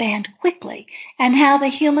can expand quickly, and how the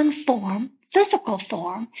human form, physical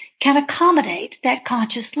form, can accommodate that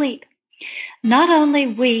conscious leap. Not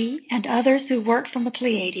only we and others who work from the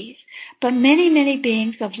Pleiades, but many, many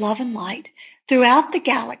beings of love and light throughout the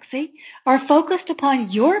galaxy are focused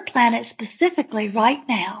upon your planet specifically right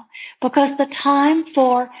now because the time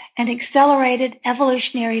for an accelerated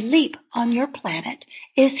evolutionary leap on your planet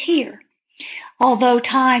is here. Although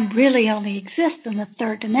time really only exists in the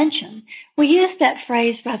third dimension, we use that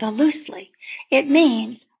phrase rather loosely. It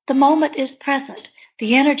means the moment is present,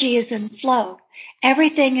 the energy is in flow,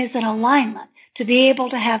 everything is in alignment to be able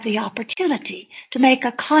to have the opportunity to make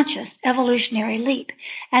a conscious evolutionary leap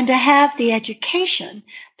and to have the education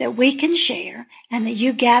that we can share and that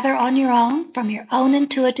you gather on your own from your own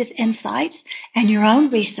intuitive insights and your own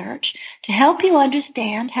research to help you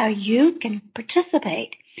understand how you can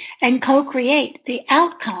participate and co-create the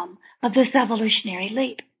outcome of this evolutionary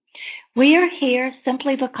leap. We are here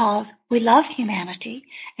simply because we love humanity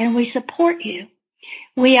and we support you.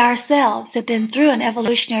 We ourselves have been through an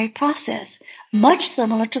evolutionary process much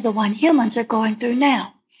similar to the one humans are going through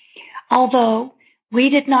now, although we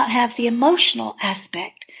did not have the emotional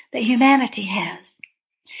aspect that humanity has.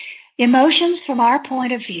 Emotions, from our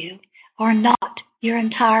point of view, are not your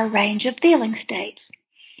entire range of feeling states.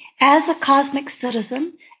 As a cosmic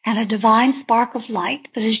citizen and a divine spark of light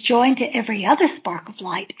that is joined to every other spark of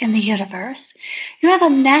light in the universe, you have a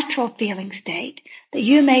natural feeling state that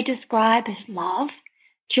you may describe as love,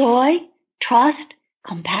 joy, trust,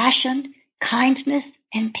 compassion, kindness,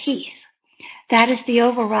 and peace. That is the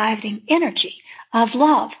overriding energy of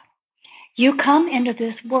love. You come into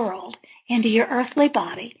this world, into your earthly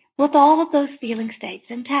body, with all of those feeling states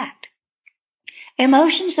intact.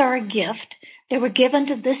 Emotions are a gift that were given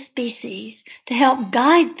to this species to help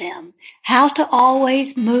guide them how to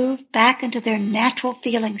always move back into their natural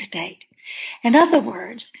feeling state. In other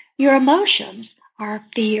words, your emotions are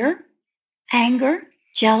fear, anger,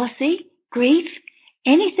 jealousy, grief,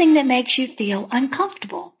 anything that makes you feel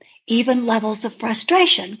uncomfortable. Even levels of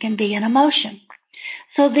frustration can be an emotion.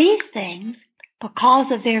 So these things,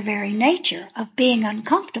 because of their very nature of being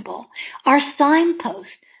uncomfortable, are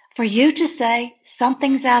signposts for you to say,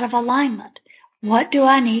 something's out of alignment. What do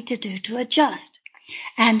I need to do to adjust?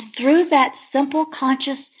 And through that simple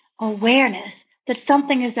conscious awareness that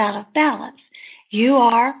something is out of balance, you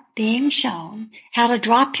are being shown how to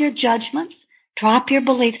drop your judgments, drop your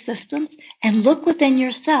belief systems, and look within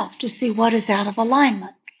yourself to see what is out of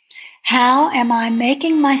alignment. How am I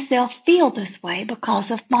making myself feel this way because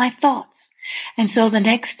of my thoughts? And so the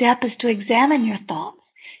next step is to examine your thoughts,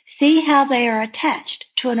 see how they are attached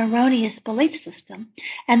to an erroneous belief system,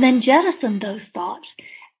 and then jettison those thoughts.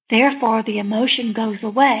 Therefore, the emotion goes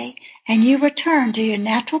away, and you return to your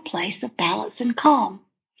natural place of balance and calm.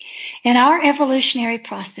 In our evolutionary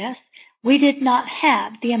process, we did not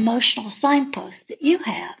have the emotional signposts that you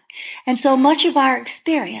have, and so much of our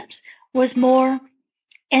experience was more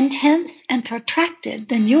intense and protracted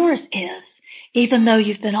than yours is. even though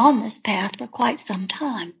you've been on this path for quite some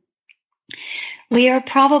time. We are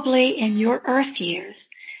probably in your Earth years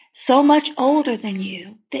so much older than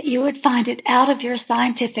you that you would find it out of your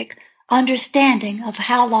scientific understanding of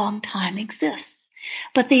how long time exists.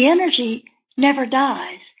 But the energy never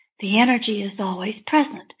dies. The energy is always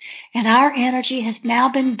present, and our energy has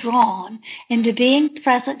now been drawn into being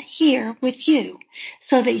present here with you,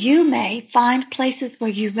 so that you may find places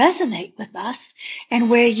where you resonate with us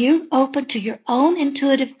and where you open to your own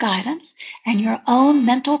intuitive guidance and your own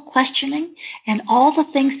mental questioning and all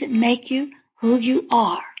the things that make you who you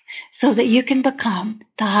are, so that you can become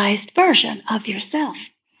the highest version of yourself.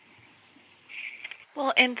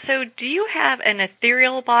 Well, and so do you have an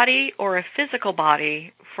ethereal body or a physical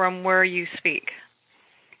body from where you speak?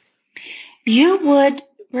 You would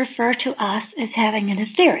refer to us as having an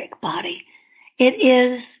etheric body. It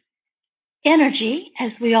is energy,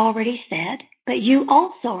 as we already said, but you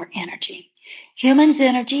also are energy. Human's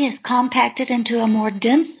energy is compacted into a more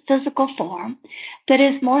dense physical form that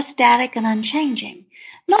is more static and unchanging.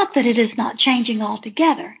 Not that it is not changing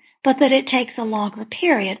altogether, but that it takes a longer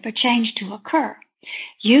period for change to occur.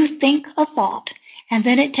 You think a thought, and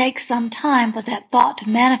then it takes some time for that thought to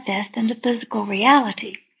manifest into physical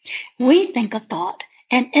reality. We think a thought,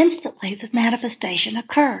 and instantly the manifestation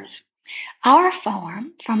occurs. Our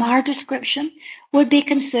form, from our description, would be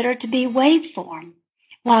considered to be wave form,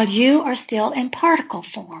 while you are still in particle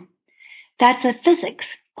form. That's a physics,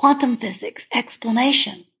 quantum physics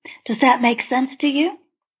explanation. Does that make sense to you?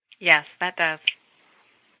 Yes, that does.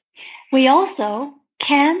 We also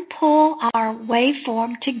can pull our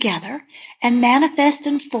waveform together and manifest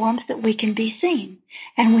in forms that we can be seen.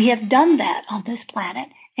 And we have done that on this planet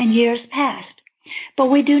in years past. But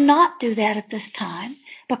we do not do that at this time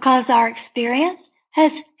because our experience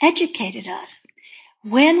has educated us.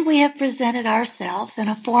 When we have presented ourselves in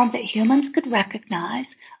a form that humans could recognize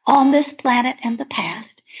on this planet in the past,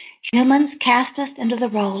 humans cast us into the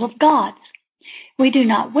role of gods. We do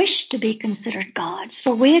not wish to be considered gods,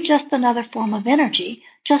 for we are just another form of energy,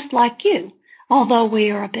 just like you, although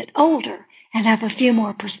we are a bit older and have a few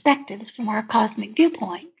more perspectives from our cosmic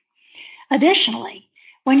viewpoint. Additionally,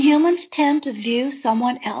 when humans tend to view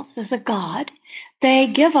someone else as a god,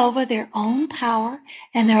 they give over their own power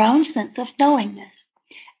and their own sense of knowingness.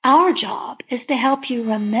 Our job is to help you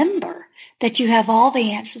remember that you have all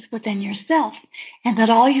the answers within yourself and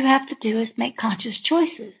that all you have to do is make conscious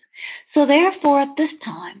choices. So therefore, at this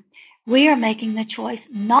time, we are making the choice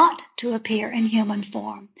not to appear in human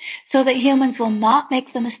form so that humans will not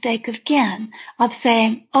make the mistake again of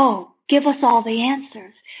saying, oh, give us all the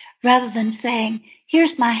answers, rather than saying,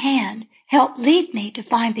 here's my hand, help lead me to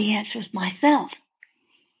find the answers myself.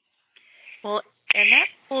 Well, and that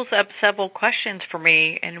pulls up several questions for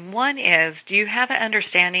me, and one is, do you have an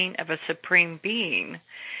understanding of a supreme being?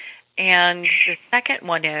 And the second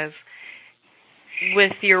one is,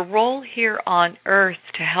 with your role here on Earth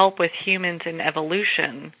to help with humans in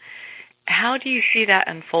evolution, how do you see that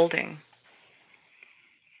unfolding?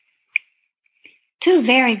 Two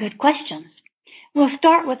very good questions. We'll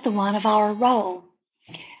start with the one of our role.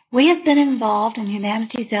 We have been involved in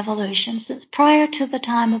humanity's evolution since prior to the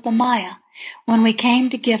time of the Maya, when we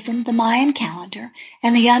came to give them the Mayan calendar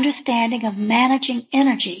and the understanding of managing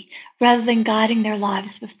energy rather than guiding their lives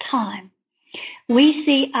with time. We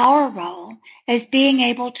see our role as being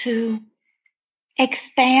able to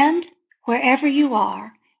expand wherever you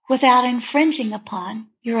are without infringing upon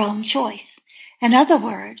your own choice. In other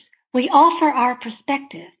words, we offer our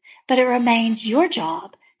perspective, but it remains your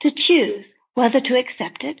job to choose whether to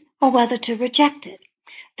accept it or whether to reject it.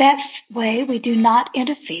 That way, we do not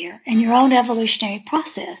interfere in your own evolutionary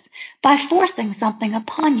process by forcing something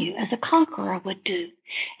upon you as a conqueror would do.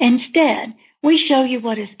 Instead, we show you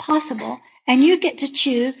what is possible, and you get to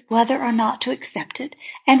choose whether or not to accept it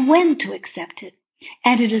and when to accept it.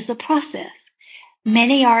 And it is a process.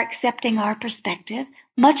 Many are accepting our perspective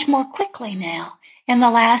much more quickly now in the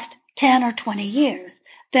last 10 or 20 years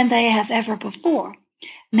than they have ever before.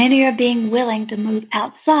 Many are being willing to move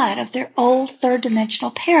outside of their old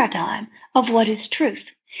third-dimensional paradigm of what is truth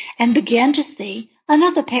and begin to see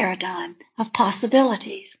another paradigm of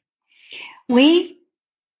possibilities. We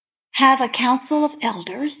have a council of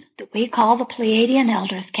elders that we call the Pleiadian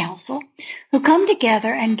Elders Council, who come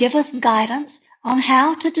together and give us guidance on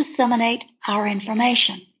how to disseminate our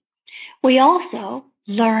information. We also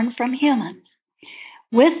learn from humans.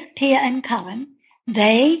 With Pia and Cullen,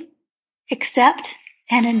 they accept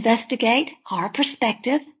and investigate our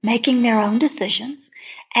perspective, making their own decisions,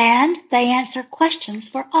 and they answer questions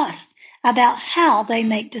for us about how they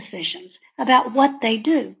make decisions, about what they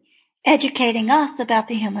do, educating us about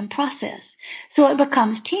the human process. So it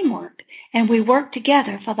becomes teamwork, and we work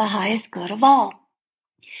together for the highest good of all.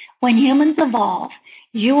 When humans evolve,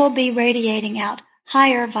 you will be radiating out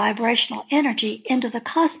higher vibrational energy into the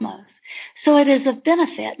cosmos. So it is of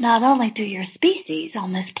benefit not only to your species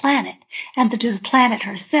on this planet and to the planet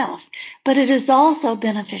herself, but it is also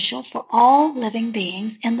beneficial for all living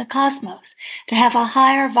beings in the cosmos to have a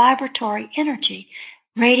higher vibratory energy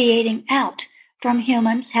radiating out from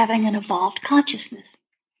humans having an evolved consciousness.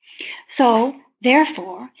 So,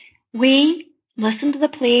 therefore, we listen to the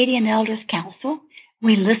Pleiadian Elders Council,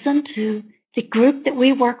 we listen to the group that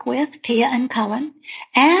we work with, Pia and Cullen,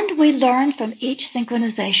 and we learn from each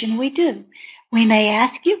synchronization we do. We may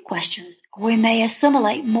ask you questions, or we may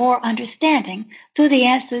assimilate more understanding through the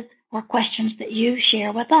answers or questions that you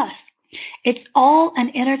share with us. It's all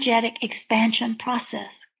an energetic expansion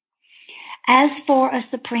process. As for a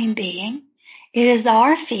Supreme Being, it is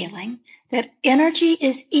our feeling that energy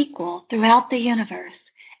is equal throughout the universe,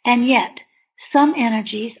 and yet some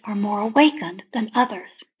energies are more awakened than others.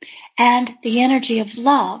 And the energy of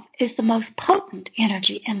love is the most potent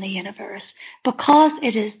energy in the universe because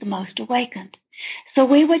it is the most awakened. So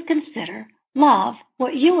we would consider love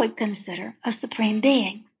what you would consider a Supreme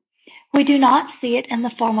Being. We do not see it in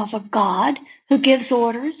the form of a God who gives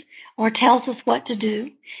orders or tells us what to do.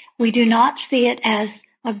 We do not see it as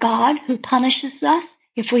a God who punishes us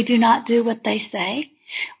if we do not do what they say.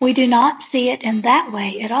 We do not see it in that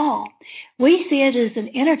way at all. We see it as an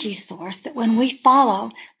energy source that when we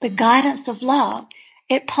follow the guidance of love,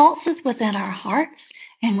 it pulses within our hearts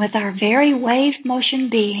and with our very wave motion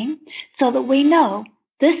being so that we know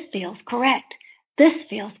this feels correct, this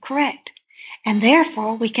feels correct, and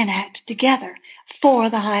therefore we can act together for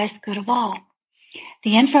the highest good of all.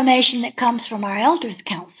 The information that comes from our Elders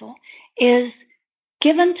Council is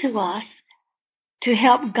given to us to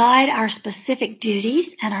help guide our specific duties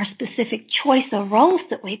and our specific choice of roles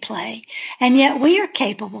that we play, and yet we are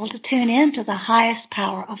capable to tune in to the highest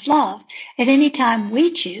power of love at any time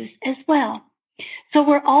we choose as well. So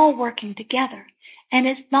we're all working together, and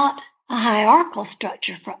it's not a hierarchical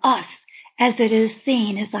structure for us as it is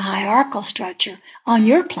seen as a hierarchical structure on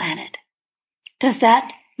your planet. Does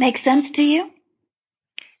that make sense to you?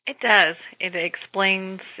 It does. It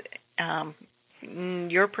explains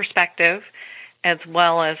your perspective as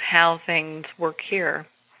well as how things work here.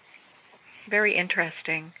 Very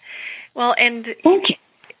interesting. Well, and thank you.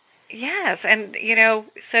 Yes, and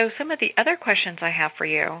so some of the other questions I have for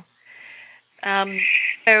you.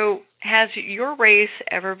 So has your race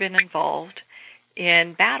ever been involved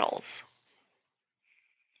in battles?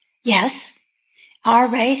 Yes, our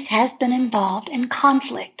race has been involved in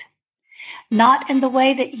conflict. Not in the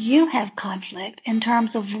way that you have conflict in terms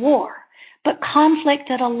of war, but conflict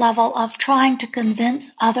at a level of trying to convince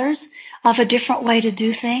others of a different way to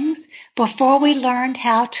do things. Before we learned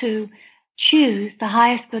how to choose the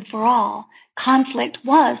highest good for all, conflict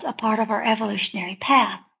was a part of our evolutionary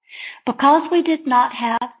path. Because we did not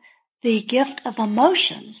have the gift of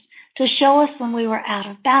emotions to show us when we were out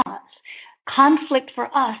of balance, conflict for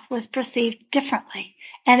us was perceived differently,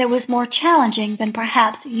 and it was more challenging than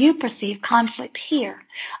perhaps you perceive conflict here,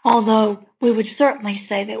 although we would certainly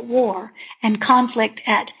say that war and conflict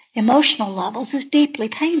at emotional levels is deeply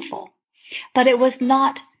painful. But it was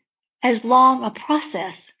not as long a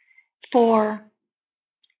process for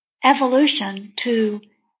evolution to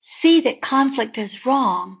see that conflict is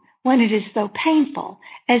wrong when it is so painful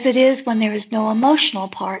as it is when there is no emotional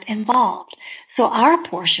part involved. So our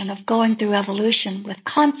portion of going through evolution with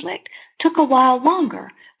conflict took a while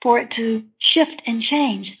longer for it to shift and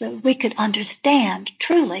change so that we could understand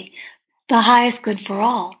truly the highest good for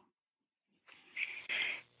all.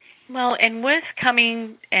 Well, and with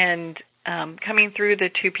coming through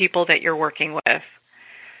the two people that you're working with,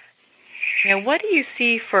 what do you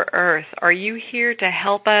see for Earth? Are you here to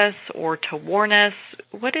help us or to warn us?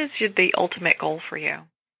 What is the ultimate goal for you?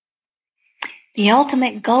 The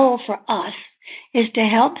ultimate goal for us is to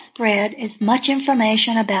help spread as much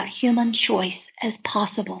information about human choice as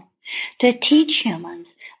possible, to teach humans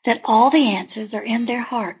that all the answers are in their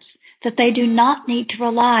hearts, that they do not need to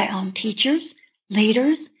rely on teachers,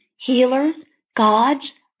 leaders, healers, gods,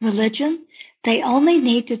 religion. They only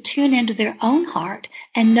need to tune into their own heart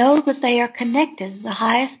and know that they are connected to the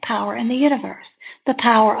highest power in the universe, the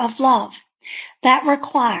power of love. That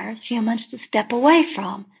requires humans to step away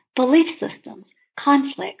from belief systems,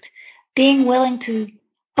 conflict, being willing to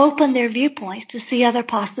open their viewpoints to see other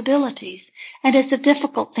possibilities. And it's a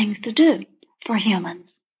difficult thing to do for humans.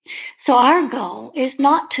 So our goal is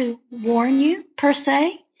not to warn you per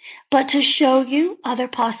se. but to show you other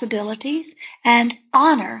possibilities and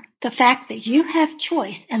honor the fact that you have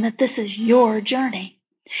choice and that this is your journey.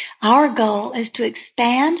 Our goal is to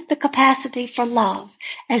expand the capacity for love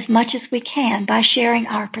as much as we can by sharing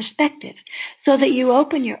our perspective so that you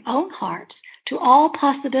open your own hearts to all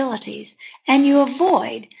possibilities and you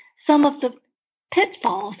avoid some of the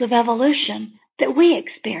pitfalls of evolution that we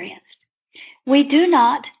experienced. We do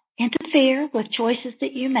not interfere with choices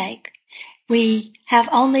that you make. We have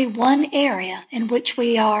only one area in which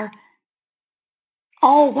we are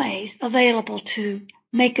always available to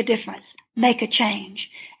make a difference, make a change,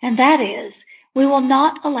 and that is we will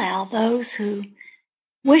not allow those who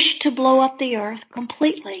wish to blow up the earth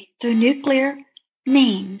completely through nuclear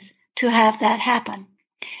means to have that happen.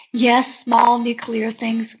 Yes, small nuclear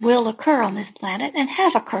things will occur on this planet and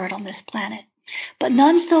have occurred on this planet, but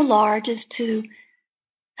none so large as to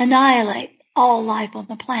annihilate all life on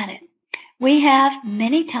the planet. We have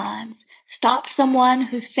many times stopped someone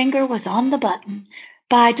whose finger was on the button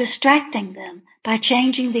by distracting them, by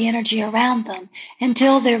changing the energy around them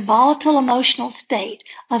until their volatile emotional state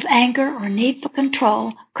of anger or need for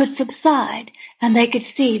control could subside and they could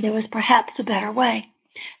see there was perhaps a better way.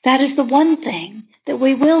 That is the one thing that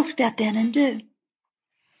we will step in and do.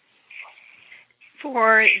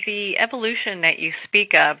 For the evolution that you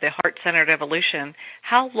speak of, the heart-centered evolution,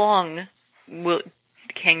 how long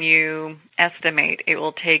can you estimate it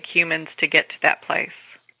will take humans to get to that place?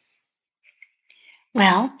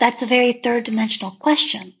 Well, that's a very third-dimensional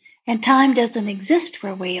question, and time doesn't exist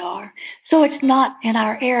where we are, so it's not in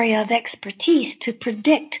our area of expertise to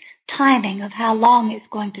predict timing of how long it's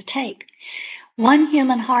going to take. One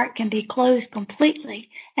human heart can be closed completely,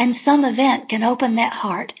 and some event can open that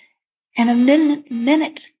heart in a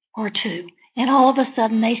minute or two, and all of a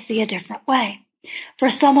sudden they see a different way. For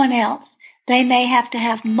someone else, they may have to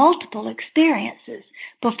have multiple experiences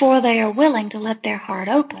before they are willing to let their heart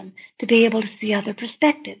open to be able to see other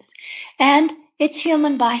perspectives. And it's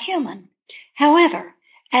human by human. However,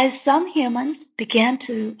 as some humans begin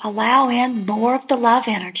to allow in more of the love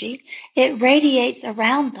energy, it radiates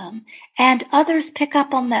around them, and others pick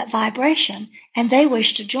up on that vibration, and they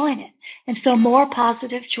wish to join it. And so more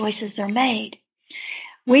positive choices are made.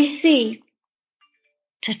 We see,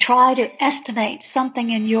 to try to estimate something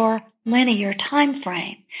in your linear time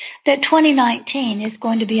frame, that 2019 is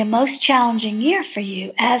going to be a most challenging year for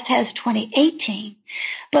you, as has 2018.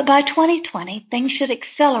 But by 2020, things should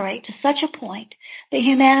accelerate to such a point that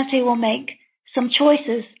humanity will make some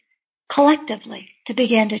choices collectively to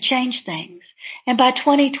begin to change things. And by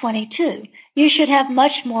 2022, you should have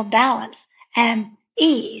much more balance and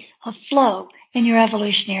ease of flow in your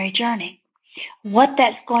evolutionary journey. What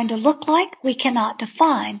that's going to look like, we cannot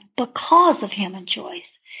define because of human choice.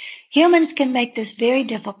 Humans can make this very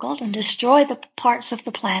difficult and destroy the parts of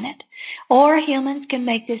the planet, or humans can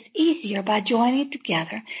make this easier by joining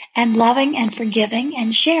together and loving and forgiving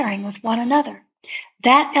and sharing with one another.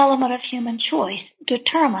 That element of human choice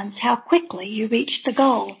determines how quickly you reach the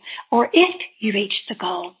goal, or if you reach the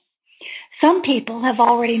goal. Some people have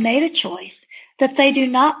already made a choice that they do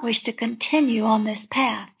not wish to continue on this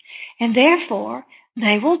path, and therefore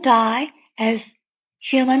they will die, as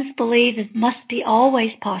humans believe it must be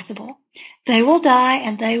always possible. They will die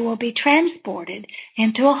and they will be transported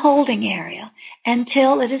into a holding area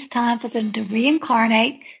until it is time for them to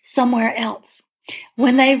reincarnate somewhere else.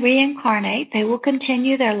 When they reincarnate, they will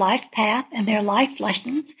continue their life path and their life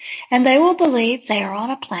lessons, and they will believe they are on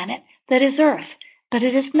a planet that is Earth, but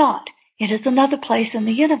it is not. It is another place in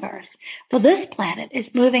the universe. For this planet is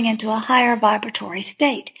moving into a higher vibratory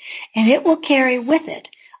state, and it will carry with it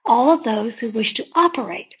all of those who wish to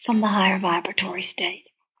operate from the higher vibratory state.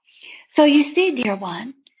 So you see, dear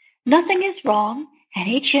one, nothing is wrong, and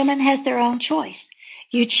each human has their own choice.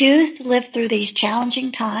 You choose to live through these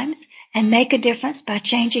challenging times and make a difference by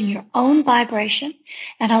changing your own vibration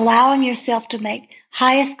and allowing yourself to make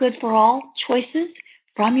highest good for all choices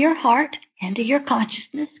from your heart into your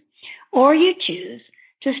consciousness, or you choose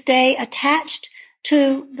to stay attached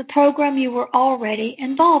to the program you were already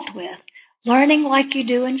involved with, learning like you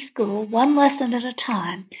do in school, one lesson at a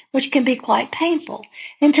time, which can be quite painful,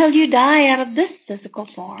 until you die out of this physical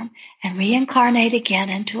form and reincarnate again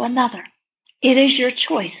into another. It is your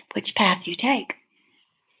choice which path you take.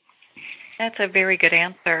 That's a very good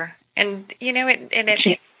answer. And,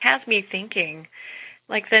 it has me thinking,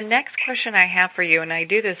 like the next question I have for you, and I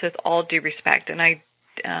do this with all due respect, and I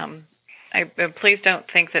please don't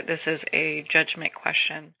think that this is a judgment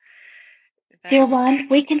question. Dear one,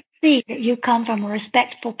 we can see that you come from a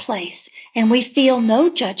respectful place, and we feel no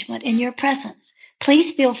judgment in your presence.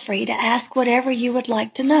 Please feel free to ask whatever you would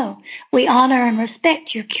like to know. We honor and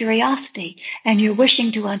respect your curiosity and your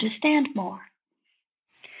wishing to understand more.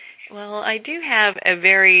 Well, I do have a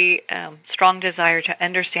very strong desire to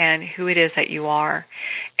understand who it is that you are.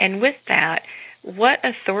 And with that, what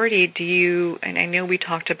authority do you, and I know we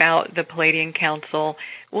talked about the Pleiadian Council,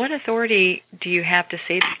 what authority do you have to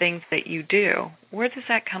say the things that you do? Where does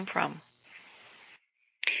that come from?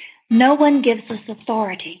 No one gives us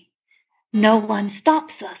authority. No one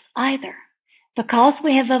stops us either. Because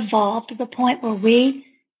we have evolved to the point where we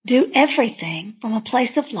do everything from a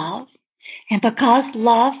place of love, and because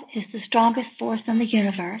love is the strongest force in the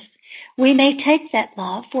universe, we may take that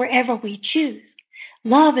love wherever we choose.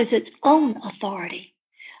 Love is its own authority.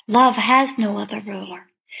 Love has no other ruler,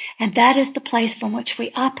 and that is the place from which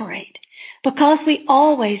we operate. Because we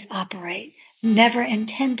always operate, never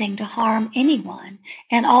intending to harm anyone,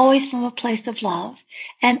 and always from a place of love,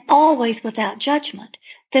 and always without judgment,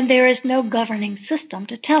 then there is no governing system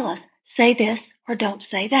to tell us, say this or don't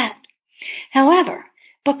say that. However,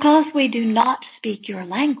 because we do not speak your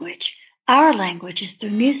language, our language is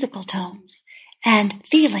through musical tones and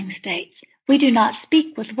feeling states. We do not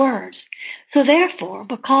speak with words. So therefore,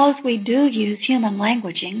 because we do use human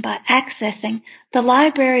languaging by accessing the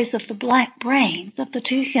libraries of the black brains of the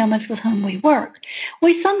two humans with whom we work,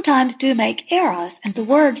 we sometimes do make errors in the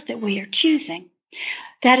words that we are choosing.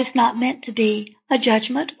 That is not meant to be a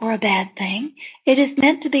judgment or a bad thing. It is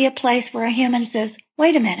meant to be a place where a human says,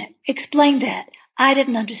 wait a minute, explain that. I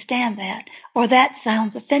didn't understand that, or that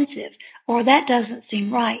sounds offensive, or that doesn't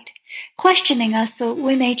seem right. Questioning us so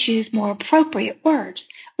we may choose more appropriate words,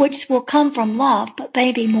 which will come from love but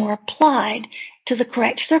may be more applied to the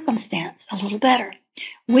correct circumstance a little better.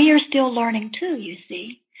 We are still learning too, you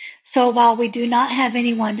see. So while we do not have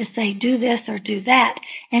anyone to say do this or do that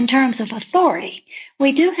in terms of authority,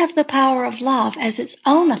 we do have the power of love as its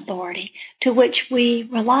own authority to which we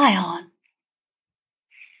rely on.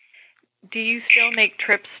 Do you still make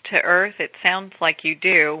trips to Earth? It sounds like you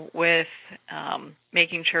do, with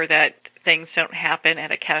making sure that things don't happen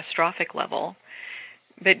at a catastrophic level.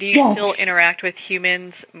 But do you still interact with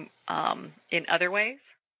humans in other ways?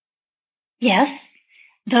 Yes.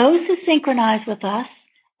 Those who synchronize with us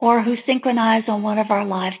or who synchronize on one of our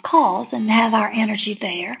live calls and have our energy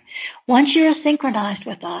there, once you're synchronized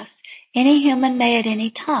with us, any human may at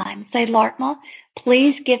any time say, Laarkmaa,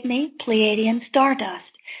 please give me Pleiadian stardust,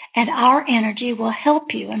 and our energy will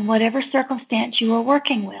help you in whatever circumstance you are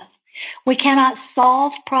working with. We cannot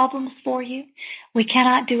solve problems for you. We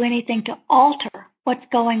cannot do anything to alter what's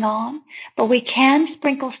going on, but we can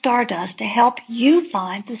sprinkle stardust to help you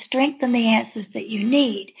find the strength and the answers that you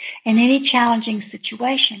need in any challenging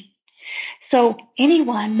situation. So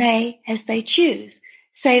anyone may, as they choose,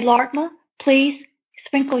 say, Laarkmaa, please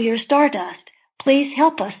sprinkle your stardust. Please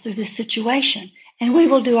help us through this situation, and we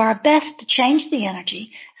will do our best to change the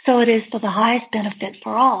energy so it is for the highest benefit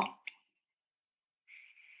for all.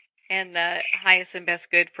 And the highest and best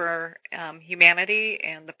good for humanity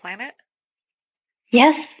and the planet?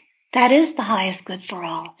 Yes, that is the highest good for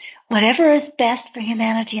all. Whatever is best for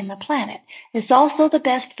humanity and the planet is also the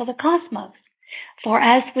best for the cosmos. For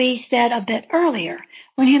as we said a bit earlier,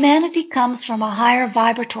 when humanity comes from a higher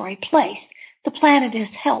vibratory place, the planet is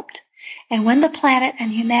helped. And when the planet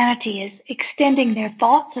and humanity is extending their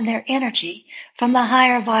thoughts and their energy from the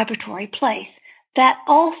higher vibratory place, that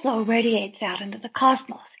also radiates out into the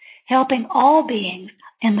cosmos, helping all beings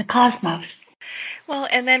in the cosmos. Well,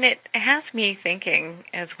 and then it has me thinking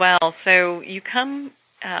as well. So you come,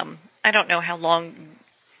 I don't know how long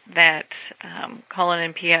that Cullen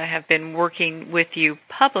and Pia have been working with you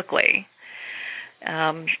publicly.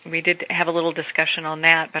 We did have a little discussion on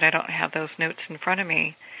that, but I don't have those notes in front of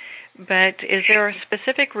me. But is there a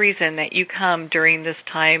specific reason that you come during this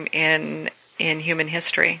time in human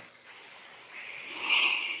history?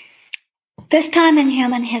 This time in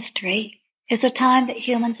human history is a time that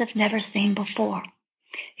humans have never seen before.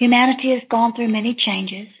 Humanity has gone through many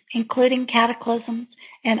changes, including cataclysms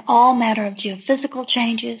and all manner of geophysical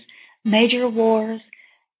changes, major wars,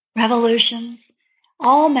 revolutions,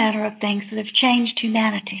 all manner of things that have changed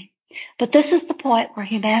humanity. But this is the point where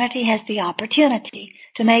humanity has the opportunity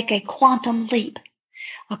to make a quantum leap.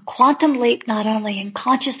 A quantum leap not only in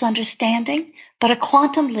conscious understanding, but a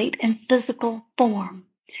quantum leap in physical form.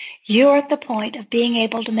 You're at the point of being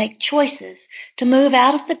able to make choices to move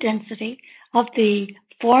out of the density of the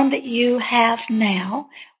form that you have now,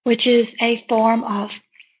 which is a form of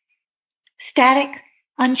static,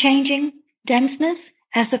 unchanging denseness,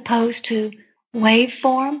 as opposed to wave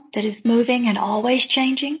form that is moving and always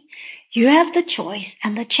changing. You have the choice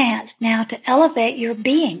and the chance now to elevate your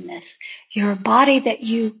beingness, your body that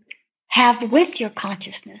you have with your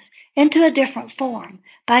consciousness, into a different form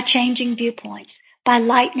by changing viewpoints, by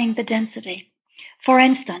lightening the density. For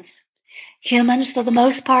instance, humans, for the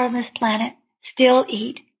most part on this planet, still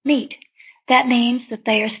eat meat. That means that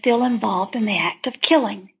they are still involved in the act of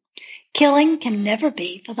killing. Killing can never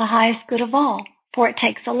be for the highest good of all, for it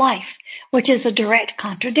takes a life, which is a direct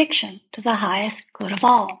contradiction to the highest good of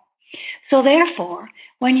all. So therefore,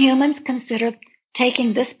 when humans consider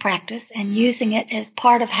taking this practice and using it as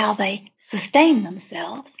part of how they sustain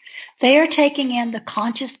themselves, they are taking in the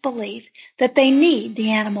conscious belief that they need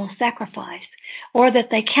the animal sacrifice, or that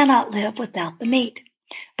they cannot live without the meat.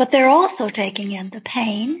 But they're also taking in the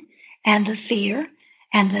pain and the fear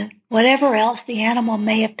and the whatever else the animal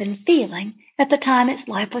may have been feeling at the time its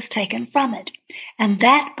life was taken from it. And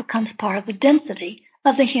that becomes part of the density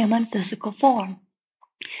of the human physical form.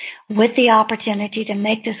 With the opportunity to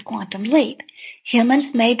make this quantum leap,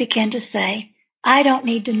 humans may begin to say, I don't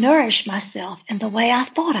need to nourish myself in the way I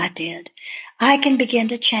thought I did. I can begin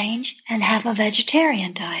to change and have a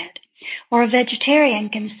vegetarian diet. Or a vegetarian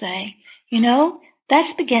can say,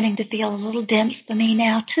 that's beginning to feel a little dense for me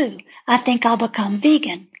now too. I think I'll become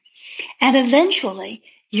vegan. And eventually,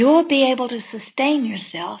 you'll be able to sustain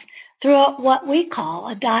yourself through what we call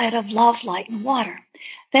a diet of love, light, and water.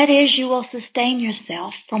 That is, you will sustain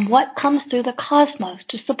yourself from what comes through the cosmos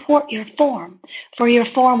to support your form, for your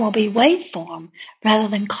form will be waveform rather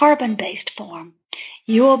than carbon-based form.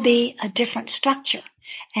 You will be a different structure,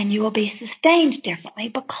 and you will be sustained differently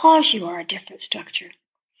because you are a different structure.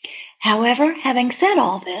 However, having said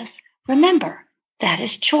all this, remember, that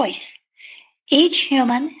is choice. Each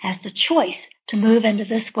human has the choice to move into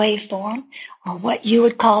this waveform, or what you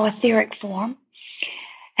would call etheric form.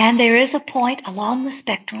 And there is a point along the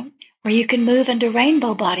spectrum where you can move into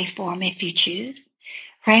rainbow body form if you choose.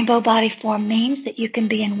 Rainbow body form means that you can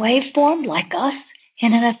be in wave form like us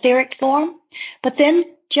in an etheric form, but then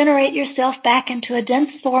generate yourself back into a dense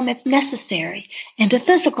form if necessary, into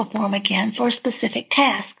physical form again for a specific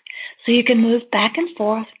task. So you can move back and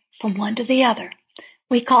forth from one to the other.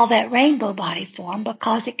 We call that rainbow body form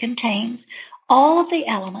because it contains all of the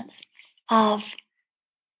elements of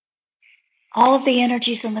all of the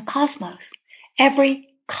energies in the cosmos. Every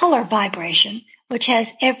color vibration, which has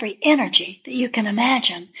every energy that you can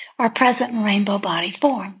imagine, are present in rainbow body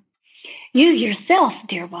form. You yourself,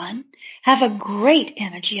 dear one, have a great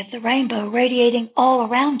energy of the rainbow radiating all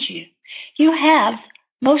around you. You have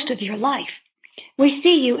most of your life. We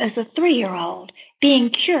see you as a 3-year-old, being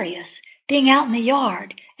curious, being out in the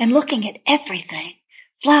yard and looking at everything,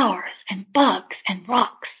 flowers and bugs and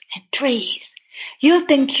rocks and trees. You have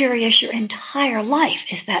been curious your entire life.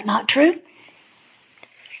 Is that not true?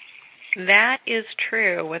 That is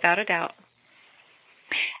true, without a doubt.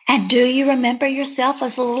 And do you remember yourself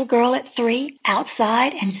as a little girl at 3,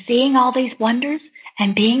 outside and seeing all these wonders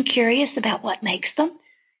and being curious about what makes them?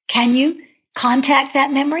 Can you contact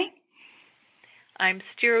that memory? I'm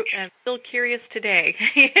still curious today.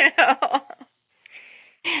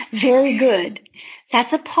 Very good.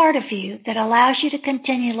 That's a part of you that allows you to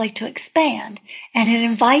continually to expand, and it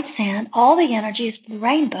invites in all the energies of the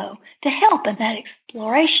rainbow to help in that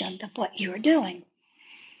exploration of what you are doing.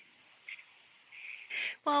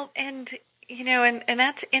 Well, and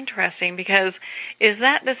that's interesting, because is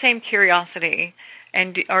that the same curiosity,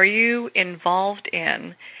 and are you involved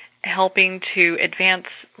in helping to advance,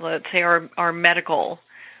 let's say, our medical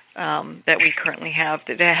that we currently have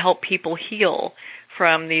to help people heal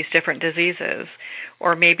from these different diseases,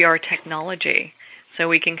 or maybe our technology, so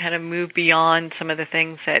we can kind of move beyond some of the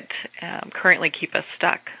things that currently keep us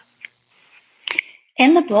stuck?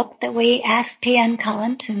 In the book that we asked P.N.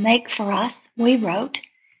 Cullen to make for us, we wrote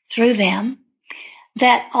through them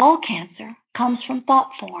that all cancer comes from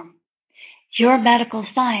thought form. Your medical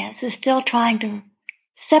science is still trying to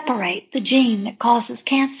separate the gene that causes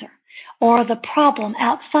cancer, or the problem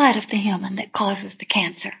outside of the human that causes the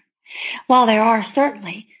cancer. While there are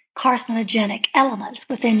certainly carcinogenic elements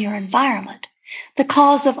within your environment, the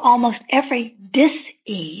cause of almost every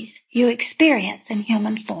dis-ease you experience in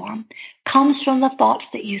human form comes from the thoughts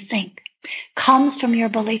that you think, comes from your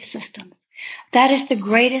belief system. That is the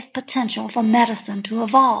greatest potential for medicine to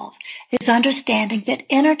evolve, is understanding that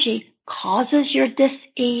energy causes your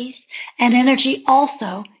dis-ease, and energy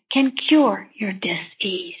also can cure your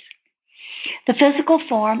dis-ease. The physical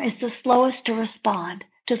form is the slowest to respond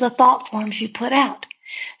to the thought forms you put out.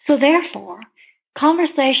 So therefore,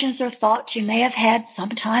 conversations or thoughts you may have had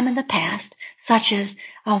sometime in the past, such as,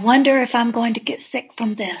 I wonder if I'm going to get sick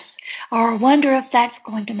from this, or I wonder if that's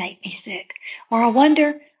going to make me sick, or I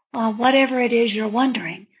wonder whatever it is you're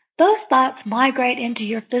wondering, those thoughts migrate into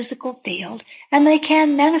your physical field, and they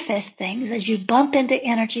can manifest things as you bump into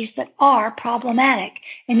energies that are problematic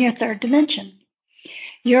in your third dimension.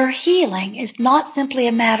 Your healing is not simply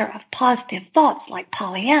a matter of positive thoughts like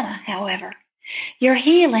Pollyanna, however. Your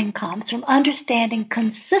healing comes from understanding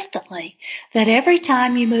consistently that every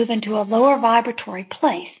time you move into a lower vibratory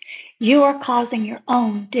place, you are causing your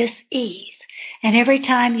own dis-ease. And every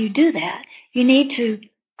time you do that, you need to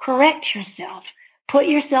correct yourself, put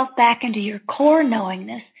yourself back into your core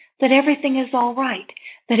knowingness that everything is all right,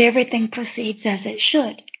 that everything proceeds as it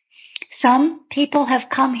should. Some people have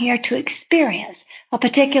come here to experience a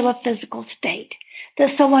particular physical state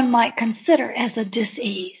that someone might consider as a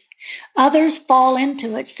dis-ease. Others fall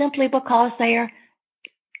into it simply because they are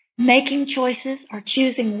making choices or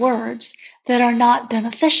choosing words that are not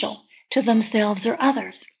beneficial to themselves or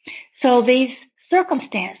others. So these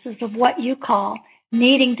circumstances of what you call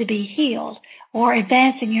needing to be healed or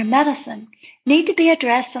advancing your medicine need to be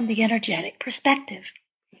addressed from the energetic perspective.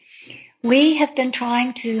 We have been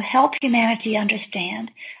trying to help humanity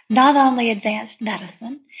understand not only advanced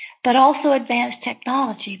medicine, but also advanced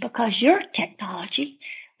technology, because your technology,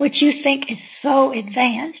 which you think is so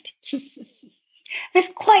advanced, is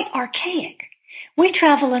quite archaic. We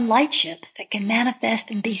travel in light ships that can manifest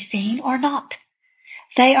and be seen or not.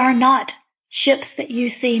 They are not ships that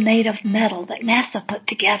you see made of metal that NASA put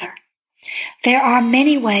together. There are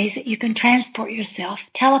many ways that you can transport yourself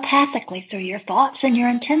telepathically through your thoughts and your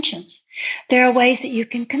intentions. There are ways that you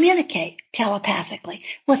can communicate telepathically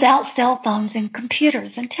without cell phones and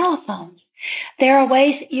computers and telephones. There are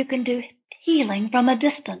ways that you can do healing from a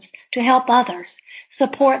distance to help others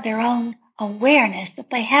support their own awareness that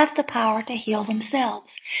they have the power to heal themselves.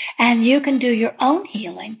 And you can do your own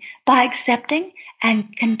healing by accepting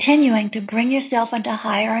and continuing to bring yourself into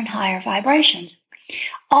higher and higher vibrations.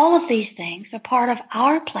 All of these things are part of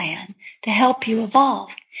our plan to help you evolve.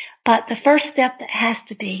 But the first step that has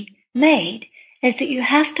to be made is that you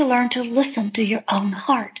have to learn to listen to your own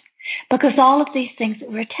heart, because all of these things that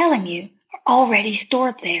we're telling you are already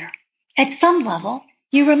stored there. At some level,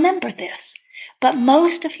 you remember this, but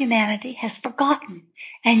most of humanity has forgotten,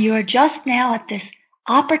 and you are just now at this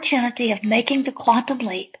opportunity of making the quantum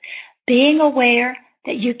leap, being aware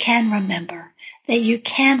that you can remember, that you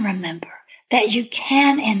can remember, that you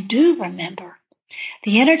can and do remember.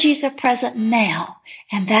 The energies are present now,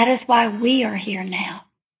 and that is why we are here now.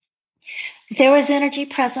 There was energy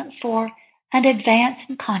present for an advance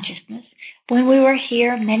in consciousness when we were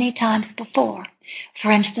here many times before.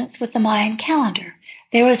 For instance, with the Mayan calendar,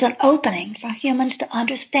 there was an opening for humans to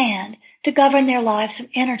understand, to govern their lives from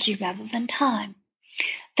energy rather than time.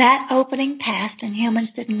 That opening passed, and humans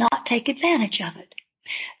did not take advantage of it.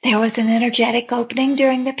 There was an energetic opening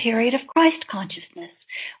during the period of Christ consciousness,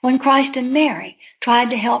 when Christ and Mary tried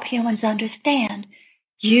to help humans understand,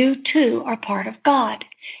 you too are part of God.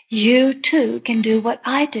 You too can do what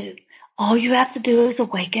I do. All you have to do is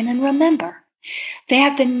awaken and remember. There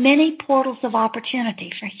have been many portals of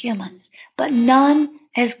opportunity for humans, but none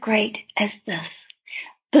as great as this.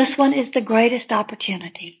 This one is the greatest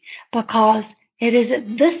opportunity, because it is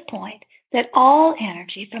at this point that all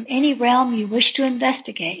energy from any realm you wish to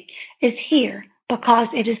investigate is here, because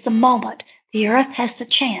it is the moment the earth has the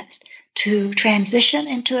chance to transition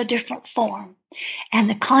into a different form. And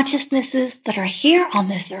the consciousnesses that are here on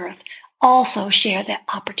this earth also share that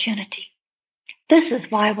opportunity. This is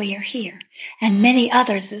why we are here, and many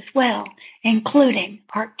others as well, including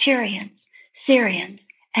Arcturians, Syrians,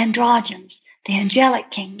 Androgyns, the angelic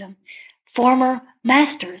kingdom, former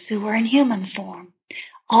masters who were in human form,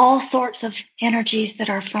 all sorts of energies that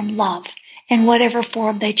are from love, in whatever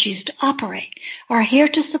form they choose to operate, are here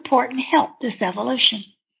to support and help this evolution.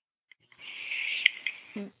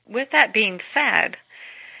 With that being said,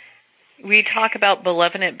 we talk about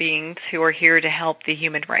benevolent beings who are here to help the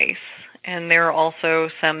human race, and there are also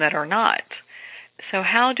some that are not. So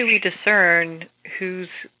how do we discern who's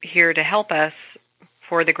here to help us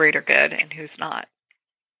for the greater good and who's not?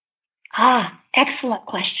 Excellent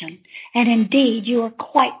question. And indeed, you are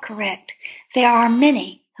quite correct. There are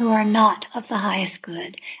many who are not of the highest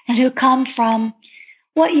good and who come from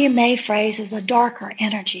what you may phrase as a darker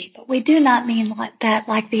energy, but we do not mean like that,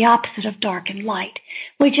 like the opposite of dark and light.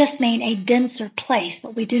 We just mean a denser place,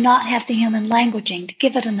 but we do not have the human languaging to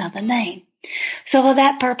give it another name. So for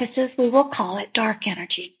that purposes, we will call it dark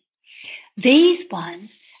energy. These ones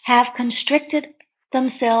have constricted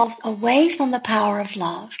themselves away from the power of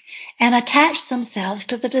love and attached themselves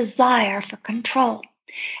to the desire for control.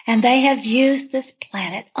 And they have used this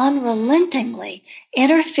planet unrelentingly,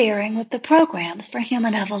 interfering with the programs for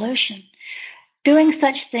human evolution. Doing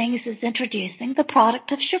such things as introducing the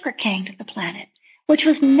product of sugar cane to the planet, which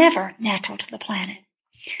was never natural to the planet.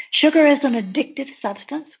 Sugar is an addictive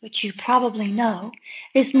substance, which you probably know,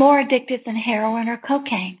 is more addictive than heroin or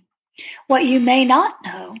cocaine. What you may not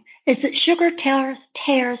know is that sugar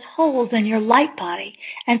tears holes in your light body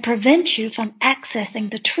and prevents you from accessing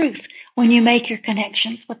the truth when you make your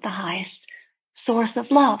connections with the highest source of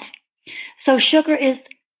love. So sugar is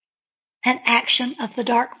an action of the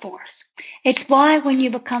dark force. It's why when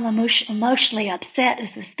you become emotionally upset as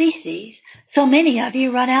a species, so many of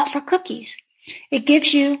you run out for cookies. It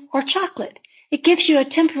gives you, or chocolate, it gives you a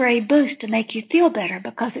temporary boost to make you feel better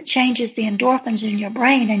because it changes the endorphins in your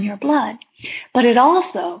brain and your blood. But it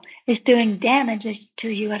also is doing damage to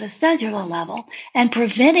you at a cellular level and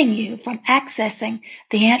preventing you from accessing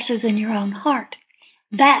the answers in your own heart.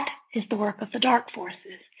 That is the work of the dark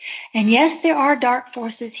forces. And yes, there are dark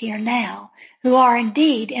forces here now who are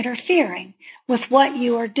indeed interfering with what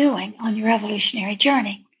you are doing on your evolutionary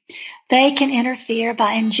journey. They can interfere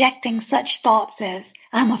by injecting such thoughts as,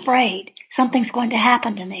 I'm afraid something's going to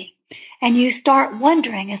happen to me. And you start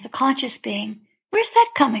wondering as a conscious being, where's that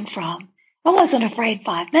coming from? I wasn't afraid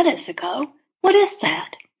 5 minutes ago. What is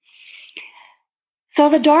that? So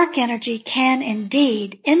the dark energy can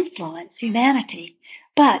indeed influence humanity.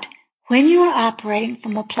 But when you are operating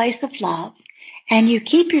from a place of love and you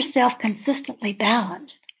keep yourself consistently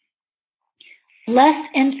balanced, less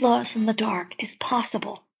influence from the dark is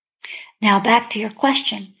possible. Now back to your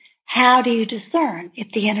question. How do you discern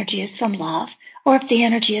if the energy is from love or if the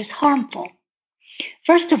energy is harmful?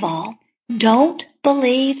 First of all, don't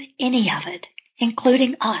believe any of it,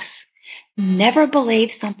 including us. Never believe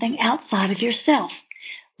something outside of yourself.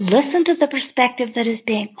 Listen to the perspective that is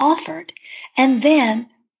being offered and then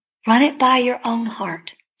run it by your own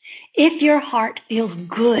heart. If your heart feels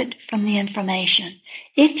good from the information,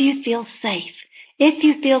 if you feel safe, if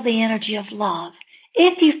you feel the energy of love,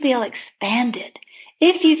 if you feel expanded,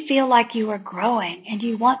 if you feel like you are growing and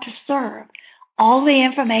you want to serve, all the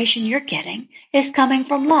information you're getting is coming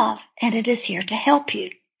from love, and it is here to help you.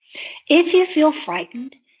 If you feel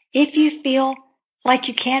frightened, if you feel like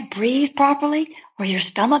you can't breathe properly, or your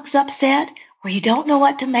stomach's upset, or you don't know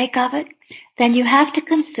what to make of it, then you have to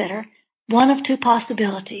consider one of two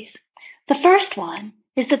possibilities. The first one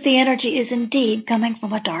is that the energy is indeed coming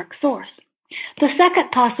from a dark source. The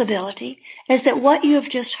second possibility is that what you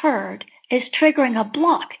have just heard is triggering a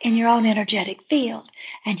block in your own energetic field,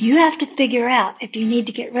 and you have to figure out if you need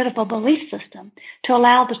to get rid of a belief system to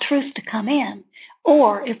allow the truth to come in,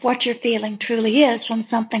 or if what you're feeling truly is from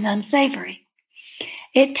something unsavory.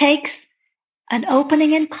 It takes an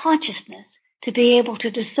opening in consciousness to be able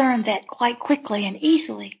to discern that quite quickly and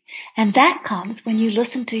easily, and that comes when you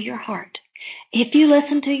listen to your heart. If you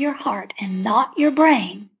listen to your heart and not your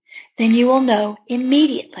brain, then you will know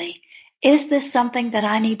immediately, is this something that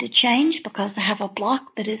I need to change because I have a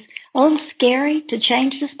block that is a little scary to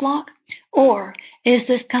change this block? Or is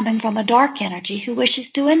this coming from a dark energy who wishes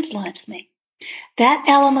to influence me? That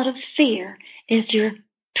element of fear is your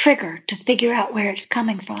trigger to figure out where it's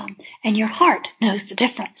coming from, and your heart knows the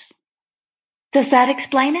difference. Does that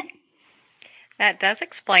explain it? That does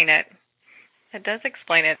explain it.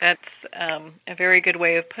 That's a very good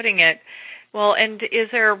way of putting it. Well, and is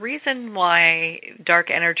there a reason why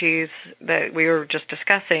dark energies that we were just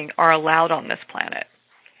discussing are allowed on this planet?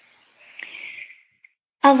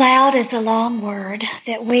 Allowed is a long word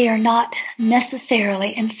that we are not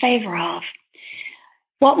necessarily in favor of.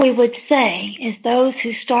 What we would say is those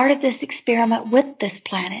who started this experiment with this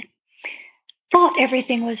planet thought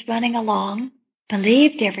everything was running along,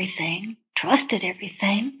 believed everything, trusted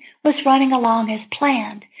everything, was running along as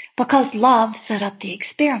planned because love set up the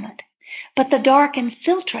experiment. But the dark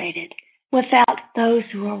infiltrated without those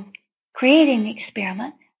who were creating the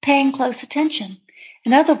experiment paying close attention.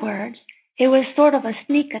 In other words, it was sort of a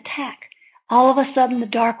sneak attack. All of a sudden, the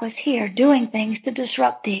dark was here doing things to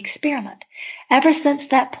disrupt the experiment. Ever since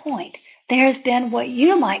that point, there has been what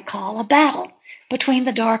you might call a battle between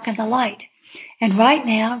the dark and the light. And right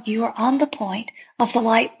now, you are on the point of the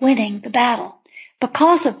light winning the battle.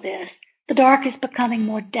 Because of this, the dark is becoming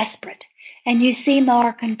more desperate, and you see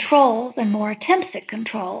more controls and more attempts at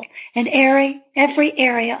control in every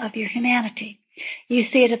area of your humanity. You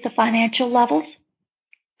see it at the financial levels,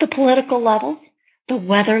 the political levels, the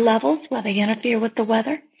weather levels, where they interfere with the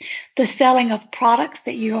weather, the selling of products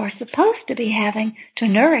that you are supposed to be having to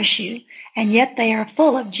nourish you, and yet they are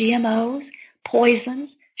full of GMOs, poisons,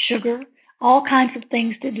 sugar, all kinds of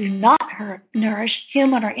things that do not nourish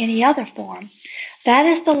human or any other form. That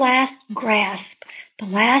is the last grasp, the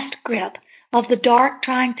last grip of the dark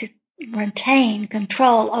trying to retain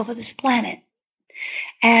control over this planet.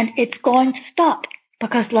 And it's going to stop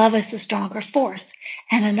because love is the stronger force.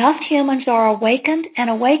 And enough humans are awakened and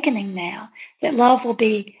awakening now that love will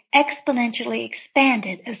be exponentially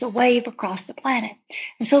expanded as a wave across the planet.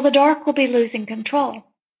 And so the dark will be losing control.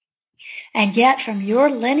 And yet, from your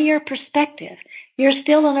linear perspective, you're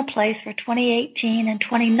still in a place where 2018 and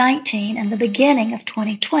 2019 and the beginning of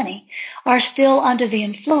 2020 are still under the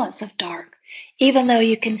influence of dark, even though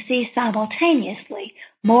you can see simultaneously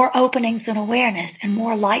more openings in awareness and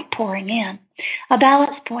more light pouring in. A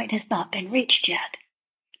balance point has not been reached yet.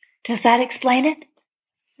 Does that explain it?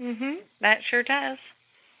 That sure does.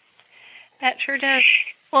 That sure does.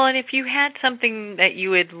 Well, and if you had something that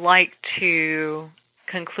you would like to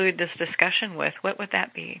conclude this discussion with, what would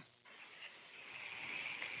that be?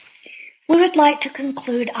 We would like to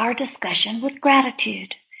conclude our discussion with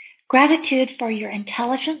gratitude. Gratitude for your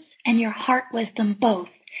intelligence and your heart wisdom both,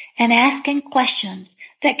 and asking questions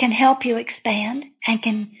that can help you expand and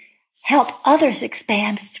can help others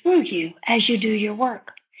expand through you as you do your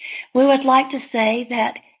work. We would like to say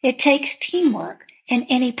that it takes teamwork in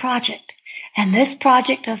any project, and this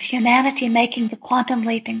project of humanity making the quantum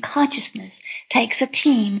leap in consciousness takes a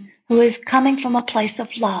team who is coming from a place of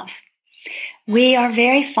love. We are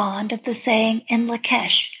very fond of the saying in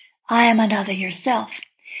Lakesh, I am another yourself.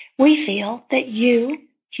 We feel that you,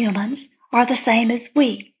 humans, are the same as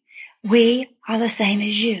we. We are the same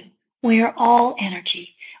as you. We are all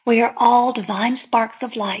energy. We are all divine sparks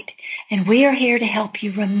of light, and we are here to help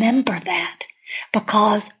you remember that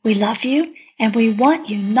because we love you and we want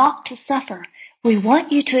you not to suffer. We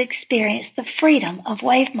want you to experience the freedom of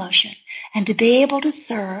wave motion and to be able to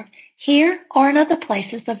serve here or in other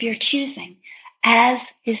places of your choosing as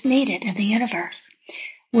is needed in the universe.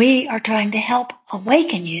 We are trying to help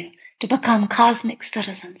awaken you to become cosmic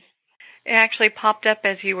citizens. It actually popped up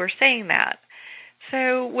as you were saying that.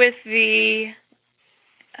 So with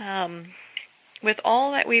with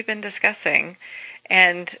all that we've been discussing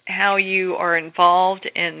and how you are involved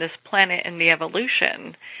in this planet and the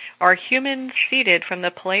evolution, are humans seeded from the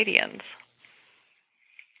Pleiadians?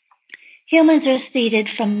 Humans are seeded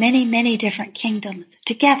from many, many different kingdoms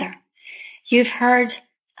together. You've heard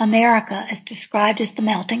America as described as the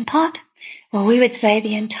melting pot. Well, we would say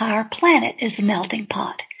the entire planet is a melting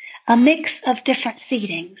pot, a mix of different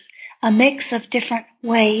seedings, a mix of different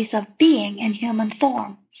ways of being in human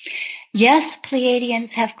form. Yes, Pleiadians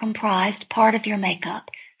have comprised part of your makeup.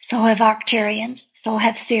 So have Arcturians, so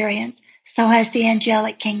have Syrians, so has the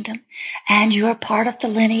angelic kingdom, and you are part of the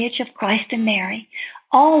lineage of Christ and Mary.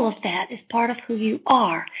 All of that is part of who you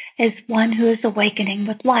are as one who is awakening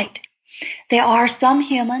with light. There are some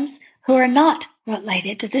humans who are not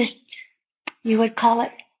related to this, you would call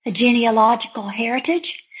it a genealogical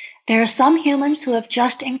heritage. There are some humans who have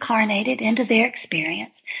just incarnated into their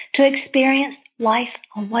experience to experience life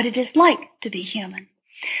on what it is like to be human.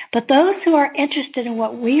 But those who are interested in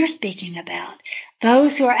what we are speaking about,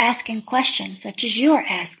 those who are asking questions such as you are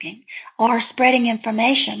asking, or spreading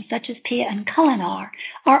information such as Pia and Cullen are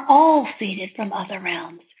all seeded from other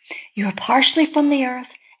realms. You are partially from the earth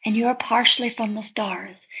and you are partially from the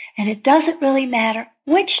stars. And it doesn't really matter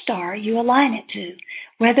which star you align it to,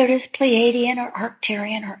 whether it is Pleiadian or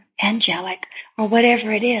Arcturian or angelic or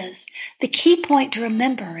whatever it is. The key point to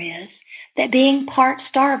remember is that being part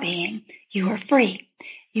star being, you are free.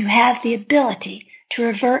 You have the ability to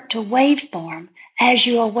revert to waveform as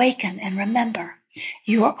you awaken and remember.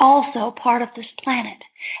 You are also part of this planet,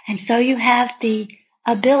 and so you have the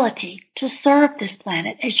ability to serve this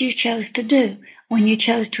planet as you chose to do when you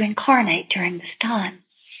chose to incarnate during this time.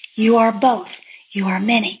 You are both. You are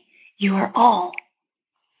many. You are all.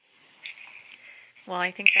 Well,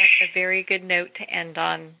 I think that's a very good note to end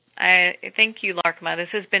on. I thank you, Laarkmaa. This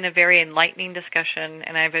has been a very enlightening discussion,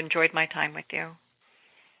 and I've enjoyed my time with you.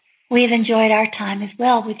 We've enjoyed our time as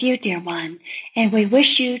well with you, dear one, and we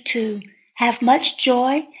wish you to have much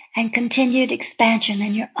joy and continued expansion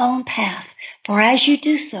in your own path, for as you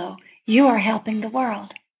do so, you are helping the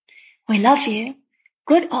world. We love you.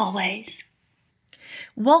 Good always.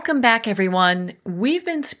 Welcome back, everyone. We've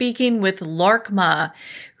been speaking with Laarkmaa,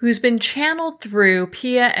 who's been channeled through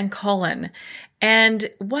Pia and Cullen. And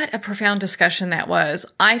what a profound discussion that was.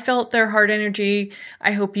 I felt their heart energy.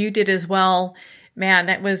 I hope you did as well. Man,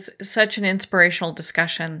 that was such an inspirational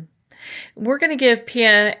discussion. We're going to give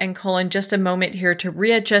Pia and Cullen just a moment here to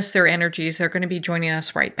readjust their energies. They're going to be joining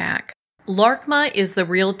us right back. Laarkmaa is the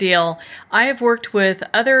real deal. I have worked with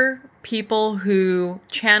other people who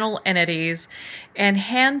channel entities, and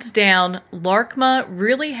hands down, Laarkmaa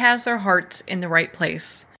really has their hearts in the right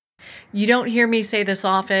place. You don't hear me say this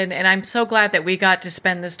often, and I'm so glad that we got to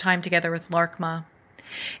spend this time together with Laarkmaa.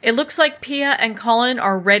 It looks like Pia and Cullen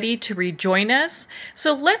are ready to rejoin us.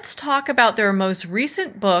 So let's talk about their most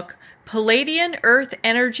recent book, Palladian Earth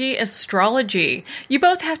Energy Astrology. You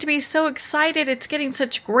both have to be so excited. It's getting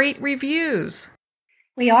such great reviews.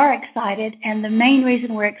 We are excited, and the main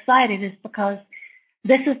reason we're excited is because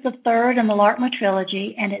this is the third in the Laarkmaa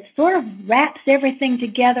trilogy, and it sort of wraps everything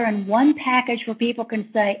together in one package where people can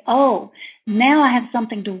say, oh, now I have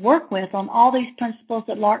something to work with on all these principles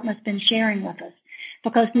that Laarkmaa's been sharing with us.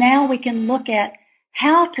 Because now we can look at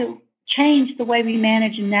how to change the way we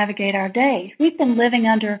manage and navigate our days. We've been living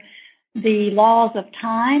under the laws of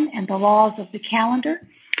time and the laws of the calendar.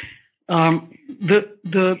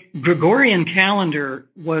 The Gregorian calendar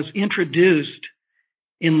was introduced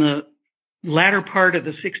in the latter part of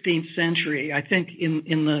the 16th century. I think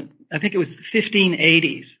I think it was the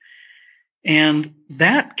 1580s, and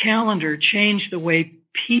that calendar changed the way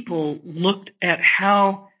people looked at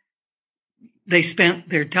how they spent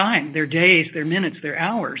their time, their days, their minutes, their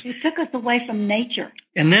hours. It took us away from nature.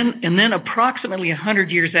 And then approximately 100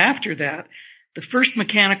 years after that, the first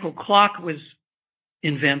mechanical clock was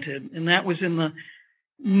invented, and that was in the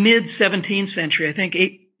mid-17th century, I think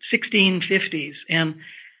 1650s. And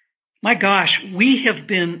my gosh, we have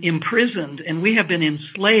been imprisoned and we have been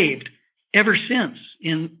enslaved ever since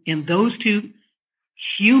in those two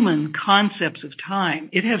human concepts of time.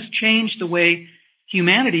 It has changed the way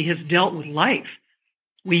humanity has dealt with life.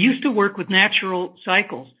 We used to work with natural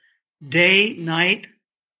cycles, day, night,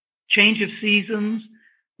 change of seasons.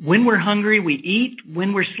 When we're hungry, we eat.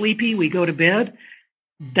 When we're sleepy, we go to bed.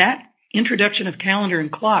 That introduction of calendar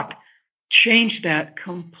and clock changed that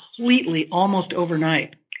completely, almost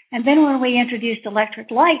overnight. And then when we introduced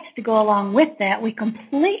electric lights to go along with that, we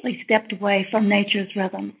completely stepped away from nature's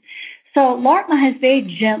rhythms. So Laarkmaa has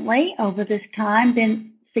very gently over this time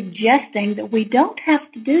been suggesting that we don't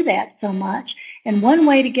have to do that so much. And one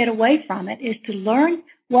way to get away from it is to learn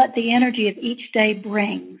what the energy of each day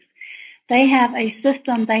brings. They have a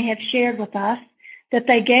system they have shared with us that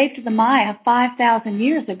they gave to the Maya 5,000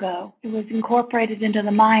 years ago. It was incorporated into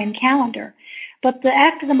the Mayan calendar. But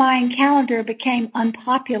after the Mayan calendar became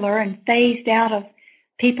unpopular and phased out of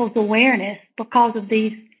people's awareness because of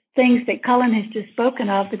these things that Cullen has just spoken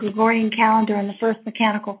of, the Gregorian calendar and the first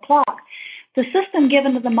mechanical clock, the system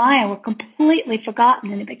given to the Maya were completely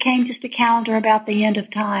forgotten, and it became just a calendar about the end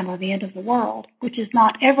of time or the end of the world, which is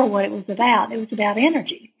not ever what it was about. It was about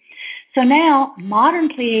energy. So now, a modern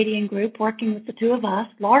Pleiadian group working with the two of us,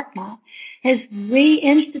 Laarkmaa, has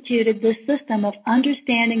reinstituted this system of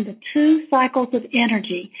understanding the two cycles of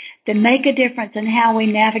energy that make a difference in how we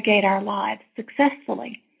navigate our lives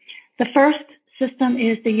successfully. The first system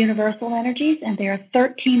is the universal energies, and there are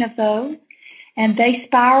 13 of those, and they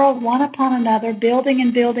spiral one upon another, building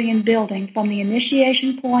and building and building from the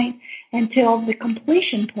initiation point until the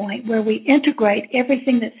completion point where we integrate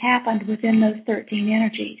everything that's happened within those 13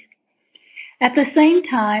 energies. At the same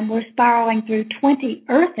time, we're spiraling through 20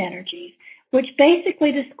 earth energies, which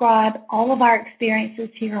basically describe all of our experiences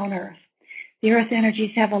here on Earth. The earth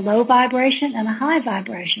energies have a low vibration and a high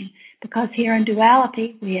vibration because here in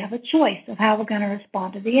duality, we have a choice of how we're going to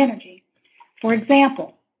respond to the energy. For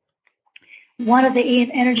example, one of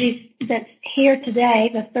the energies that's here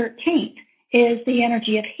today, the 13th, is the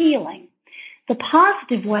energy of healing. The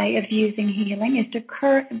positive way of using healing is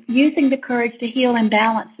using the courage to heal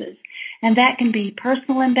imbalances. And that can be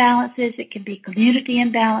personal imbalances, it can be community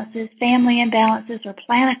imbalances, family imbalances, or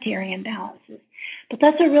planetary imbalances. But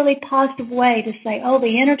that's a really positive way to say, oh,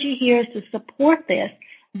 the energy here is to support this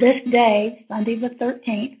day, Sunday the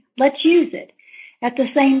 13th. Let's use it. At the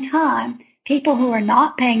same time, people who are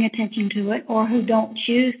not paying attention to it or who don't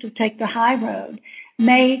choose to take the high road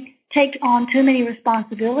may take on too many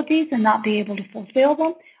responsibilities and not be able to fulfill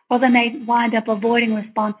them, or they may wind up avoiding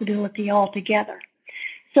responsibility altogether.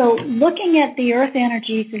 So looking at the earth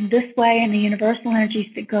energies in this way and the universal energies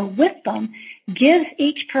that go with them gives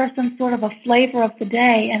each person sort of a flavor of the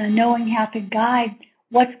day and a knowing how to guide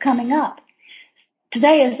what's coming up.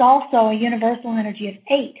 Today is also a universal energy of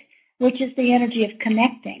 8, which is the energy of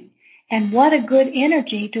connecting. And what a good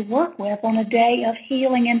energy to work with on a day of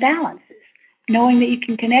healing imbalances, knowing that you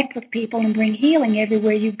can connect with people and bring healing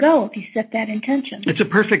everywhere you go if you set that intention. It's a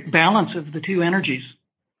perfect balance of the two energies.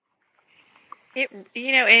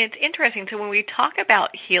 It's interesting. So when we talk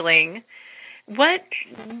about healing,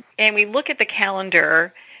 and we look at the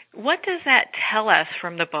calendar, what does that tell us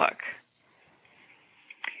from the book?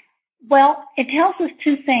 Well, it tells us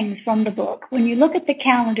two things from the book. When you look at the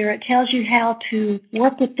calendar, it tells you how to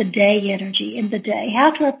work with the day energy in the day,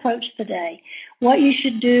 how to approach the day, what you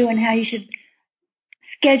should do and how you should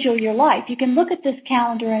schedule your life. You can look at this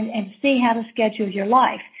calendar and see how to schedule your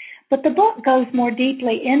life. But the book goes more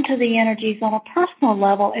deeply into the energies on a personal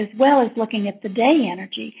level as well as looking at the day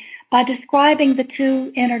energy by describing the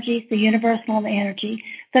two energies, the universal and the energy,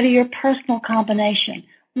 that are your personal combination.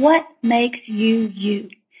 What makes you you?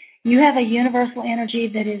 You have a universal energy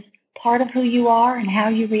that is part of who you are and how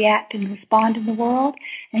you react and respond in the world,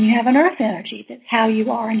 and you have an earth energy that's how you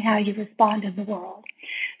are and how you respond in the world.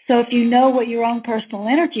 So if you know what your own personal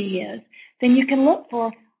energy is, then you can look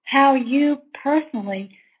for how you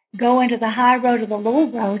personally go into the high road or the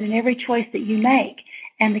low road in every choice that you make.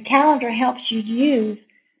 And the calendar helps you use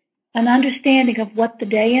an understanding of what the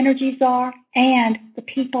day energies are and the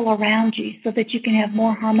people around you so that you can have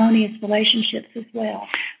more harmonious relationships as well.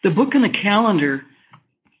 The book and the calendar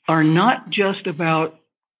are not just about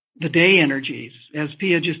the day energies, as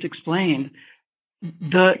Pia just explained.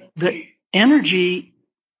 The energy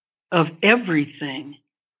of everything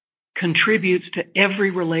contributes to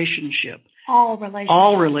every relationship. All relationships.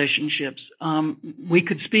 All relationships. We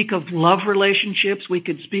could speak of love relationships. We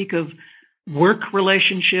could speak of work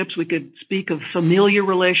relationships. We could speak of familiar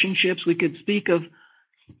relationships. We could speak of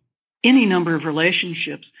any number of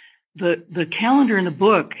relationships. The calendar and the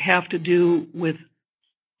book have to do with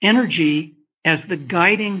energy as the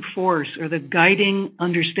guiding force or the guiding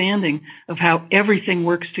understanding of how everything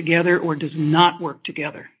works together or does not work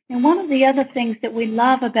together. And one of the other things that we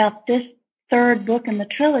love about this third book in the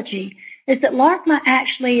trilogy is that Laarkmaa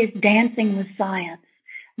actually is dancing with science.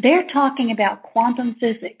 They're talking about quantum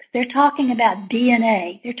physics. They're talking about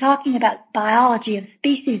DNA. They're talking about biology of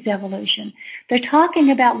species evolution. They're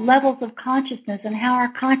talking about levels of consciousness and how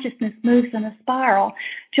our consciousness moves in a spiral,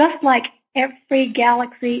 just like every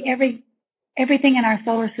galaxy, everything in our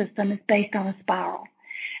solar system is based on a spiral.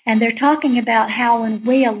 And they're talking about how when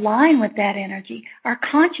we align with that energy, our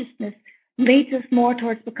consciousness leads us more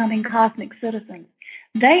towards becoming cosmic citizens.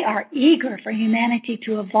 They are eager for humanity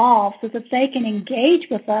to evolve so that they can engage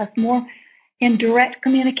with us more in direct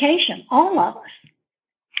communication, all of us.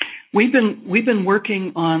 We've been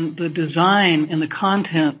working on the design and the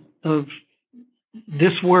content of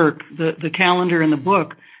this work, the calendar and the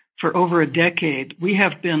book, for over a decade. We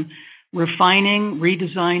have been refining,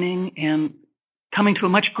 redesigning, and coming to a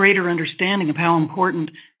much greater understanding of how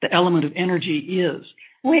important the element of energy is.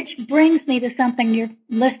 Which brings me to something your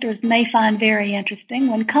listeners may find very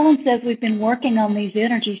interesting. When Cullen says we've been working on these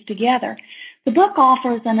energies together, the book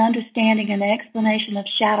offers an understanding and explanation of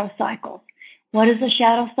shadow cycles. What is a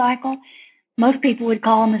shadow cycle? Most people would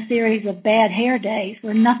call them a series of bad hair days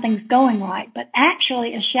where nothing's going right. But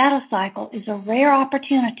actually, a shadow cycle is a rare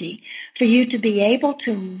opportunity for you to be able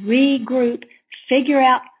to regroup, figure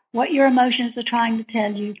out what your emotions are trying to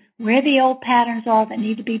tell you, where the old patterns are that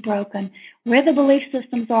need to be broken, where the belief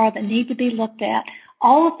systems are that need to be looked at.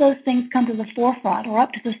 All of those things come to the forefront or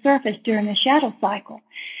up to the surface during a shadow cycle.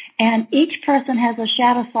 And each person has a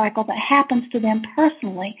shadow cycle that happens to them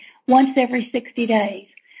personally once every 60 days.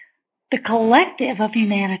 The collective of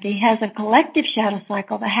humanity has a collective shadow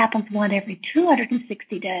cycle that happens once every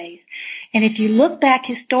 260 days. And if you look back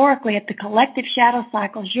historically at the collective shadow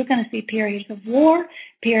cycles, you're going to see periods of war,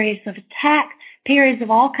 periods of attack, periods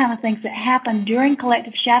of all kinds of things that happen during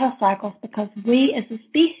collective shadow cycles because we as a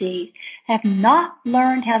species have not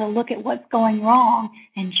learned how to look at what's going wrong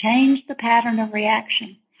and change the pattern of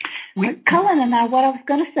reaction. Cullen and I, what I was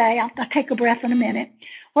going to say, I'll take a breath in a minute.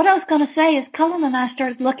 What I was going to say is Cullen and I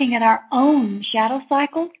started looking at our own shadow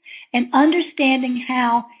cycles and understanding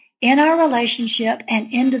how in our relationship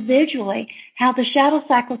and individually, how the shadow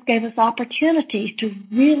cycles gave us opportunities to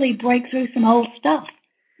really break through some old stuff.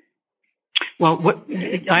 Well,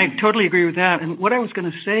 I totally agree with that. And what I was going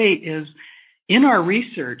to say is in our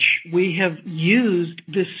research, we have used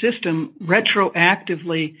this system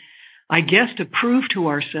retroactively, I guess, to prove to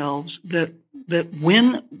ourselves that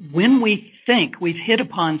when we think we've hit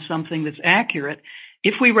upon something that's accurate,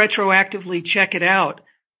 if we retroactively check it out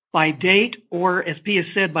by date or, as Pia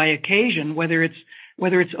said, by occasion, whether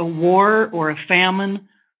it's a war or a famine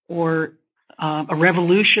or a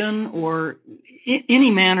revolution or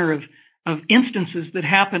any manner of instances that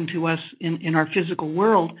happen to us in our physical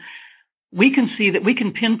world, we can see that we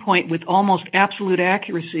can pinpoint with almost absolute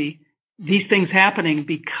accuracy these things happening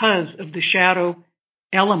because of the shadow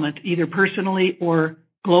element, either personally or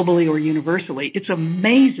globally or universally. It's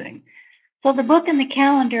amazing. So the book and the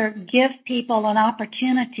calendar give people an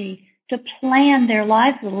opportunity to plan their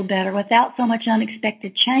lives a little better without so much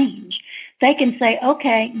unexpected change. They can say,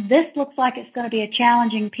 okay, this looks like it's going to be a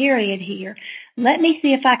challenging period here. Let me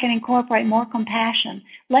see if I can incorporate more compassion.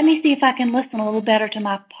 Let me see if I can listen a little better to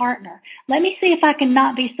my partner. Let me see if I can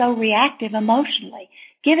not be so reactive emotionally,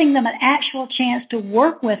 giving them an actual chance to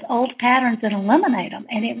work with old patterns and eliminate them,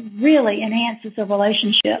 and it really enhances the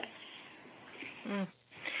relationship. Mm.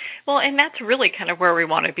 Well, and that's really kind of where we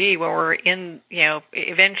want to be when we're in,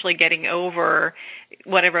 eventually getting over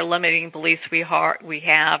whatever limiting beliefs we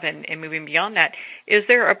have and moving beyond that. Is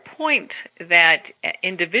there a point that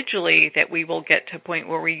individually that we will get to a point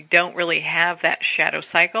where we don't really have that shadow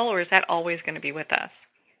cycle, or is that always going to be with us?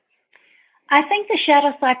 I think the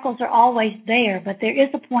shadow cycles are always there, but there is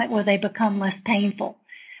a point where they become less painful.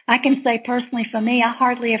 I can say personally for me, I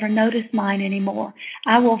hardly ever notice mine anymore.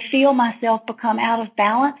 I will feel myself become out of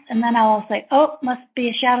balance, and then I will say, oh, must be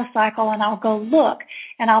a shadow cycle, and I'll go look,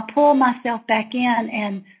 and I'll pull myself back in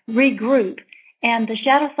and regroup. And the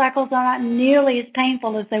shadow cycles are not nearly as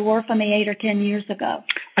painful as they were for me 8 or 10 years ago.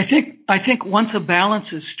 I think once a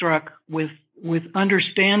balance is struck with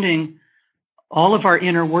understanding all of our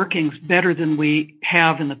inner workings better than we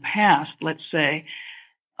have in the past, let's say,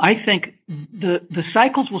 I think the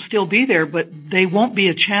cycles will still be there, but they won't be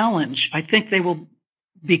a challenge. I think they will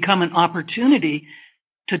become an opportunity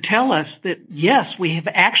to tell us that, yes, we have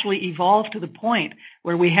actually evolved to the point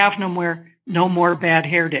where we have no more bad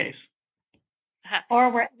hair days.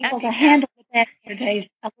 Or we're able to handle the bad hair days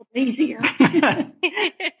a little easier.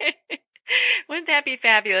 Wouldn't that be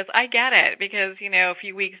fabulous? I get it because, a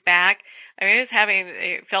few weeks back,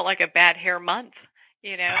 it felt like a bad hair month.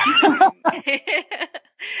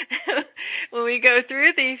 When we go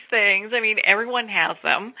through these things, everyone has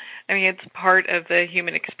them. It's part of the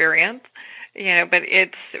human experience, but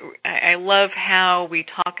I love how we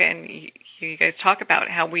talk and you guys talk about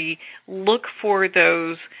how we look for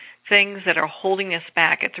those things that are holding us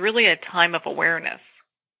back. It's really a time of awareness.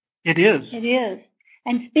 It is. It is.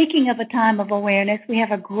 And speaking of a time of awareness, we have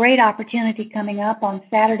a great opportunity coming up on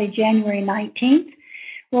Saturday, January 19th.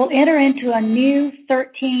 We'll enter into a new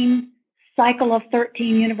cycle of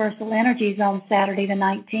 13 universal energies on Saturday the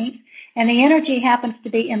 19th. And the energy happens to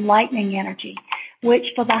be enlightening energy,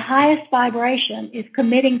 which for the highest vibration is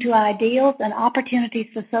committing to ideals and opportunities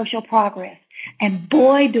for social progress. And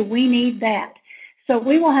boy, do we need that. So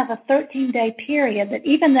we will have a 13-day period that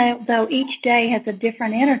even though each day has a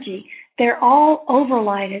different energy, they're all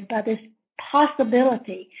overlighted by this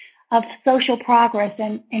possibility of social progress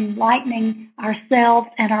and enlightening ourselves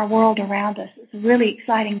and our world around us. It's a really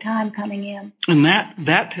exciting time coming in. And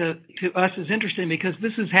that to us is interesting because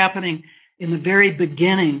this is happening in the very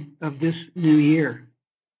beginning of this new year.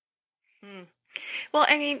 Well,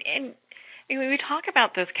 and when we talk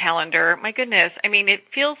about this calendar, my goodness, it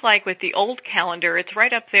feels like with the old calendar, it's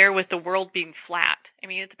right up there with the world being flat.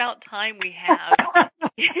 It's about time we have,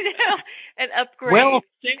 an upgrade.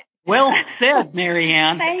 Well said,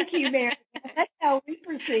 Marianne. Thank you, Marianne. That's how we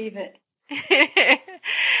perceive it.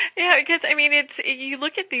 Yeah, because, you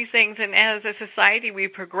look at these things, and as a society we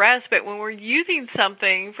progress, but when we're using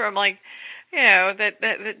something from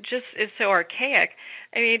that just is so archaic,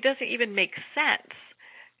 it doesn't even make sense.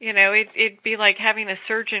 It'd be like having a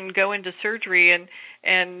surgeon go into surgery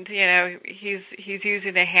and he's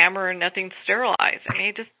using a hammer and nothing's sterilized.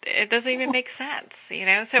 It doesn't even make sense.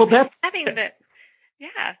 So having that,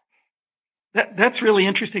 yeah. That's really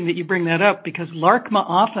interesting that you bring that up because Laarkmaa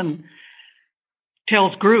often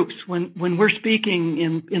tells groups when we're speaking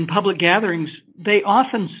in public gatherings, they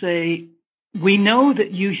often say, we know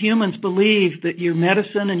that you humans believe that your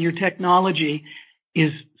medicine and your technology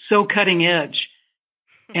is so cutting edge.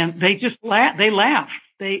 And they just laugh. They laugh.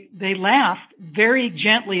 They laugh very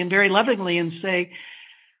gently and very lovingly and say,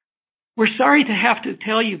 we're sorry to have to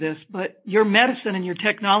tell you this, but your medicine and your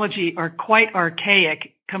technology are quite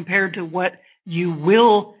archaic compared to what you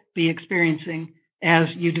will be experiencing as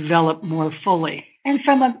you develop more fully. And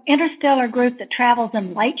from an interstellar group that travels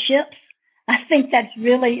in light ships, I think that's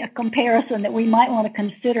really a comparison that we might want to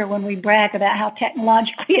consider when we brag about how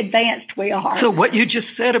technologically advanced we are. So what you just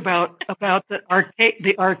said about the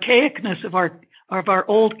archaicness of our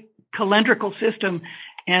old calendrical system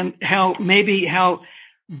and how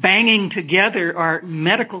banging together our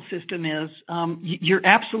medical system is, you're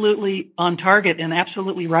absolutely on target and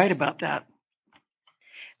absolutely right about that.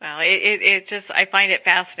 Well, I find it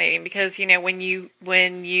fascinating because, when you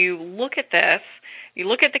look at this, you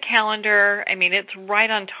look at the calendar, it's right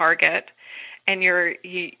on target, and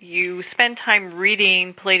you spend time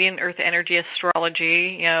reading Palladian Earth Energy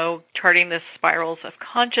Astrology, charting the spirals of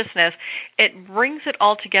consciousness. It brings it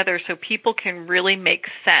all together so people can really make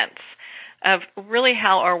sense of really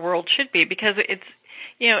how our world should be, because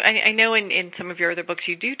I know in some of your other books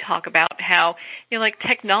you do talk about how, like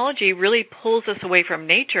technology really pulls us away from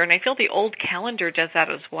nature, and I feel the old calendar does that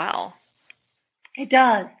as well. It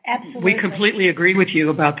does, absolutely. We completely agree with you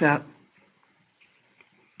about that.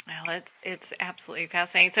 Well, it's absolutely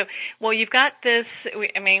fascinating. So, well, you've got this,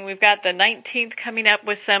 we've got the 19th coming up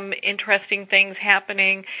with some interesting things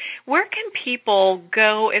happening. Where can people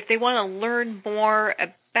go if they want to learn more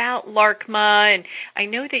about Laarkmaa? And I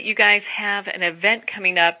know that you guys have an event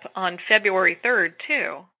coming up on February 3rd,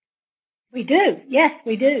 too. We do. Yes,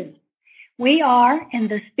 we do. We are, in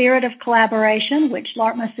the spirit of collaboration, which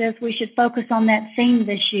Laarkmaa says we should focus on that theme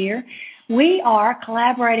this year, we are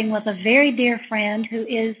collaborating with a very dear friend who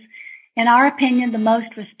is, in our opinion, the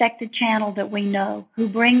most respected channel that we know, who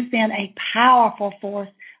brings in a powerful force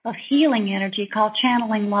of healing energy called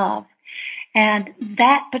channeling love. And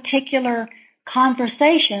that particular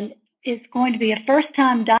conversation is going to be a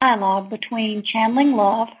first-time dialogue between Channeling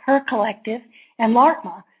Love, her collective, and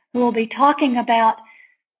Laarkmaa, who will be talking about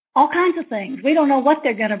all kinds of things. We don't know what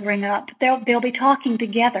they're going to bring up. They'll be talking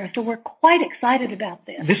together, so we're quite excited about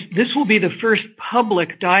this. This will be the first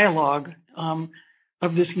public dialogue of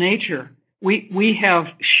this nature. We have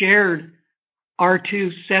shared our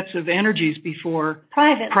two sets of energies before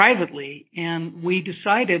privately, and we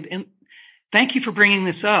decided, and thank you for bringing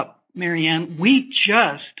this up, Marianne, we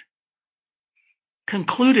just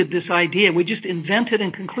concluded this idea. We just invented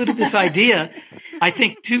and concluded this idea, I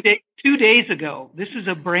think, 2 days ago. This is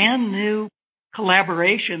a brand new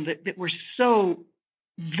collaboration that we're so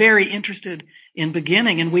very interested in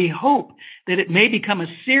beginning, and we hope that it may become a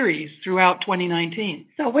series throughout 2019.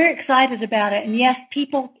 So we're excited about it. And yes,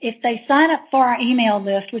 people, if they sign up for our email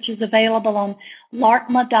list, which is available on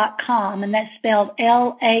Laarkmaa.com, and that's spelled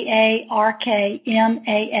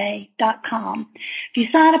Laarkmaa.com. If you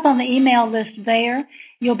sign up on the email list there,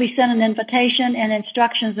 you'll be sent an invitation and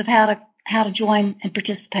instructions of how to join and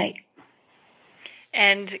participate.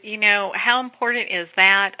 And, how important is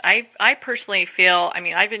that? I personally feel,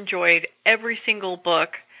 I've enjoyed every single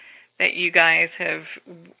book that you guys have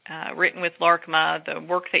written with Laarkmaa, the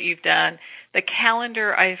work that you've done. The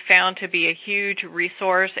calendar I've found to be a huge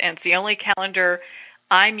resource, and it's the only calendar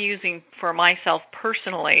I'm using for myself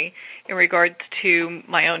personally in regards to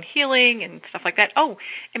my own healing and stuff like that. Oh,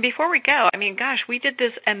 and before we go, we did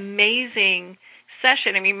this amazing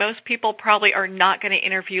session. Most people probably are not going to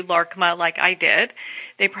interview Laarkmaa like I did.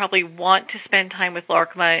 They probably want to spend time with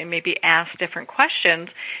Laarkmaa and maybe ask different questions.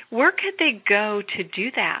 Where could they go to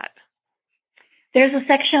do that? There's a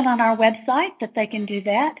section on our website that they can do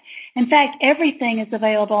that. In fact, everything is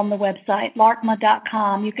available on the website,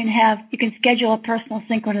 Laarkmaa.com. You can schedule a personal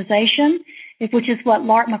synchronization, which is what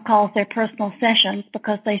Laarkmaa calls their personal sessions,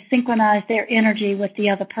 because they synchronize their energy with the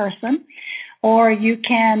other person. Or you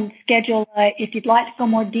can schedule, if you'd like to go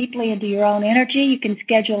more deeply into your own energy, you can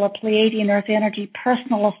schedule a Pleiadian Earth Energy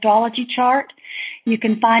personal astrology chart. You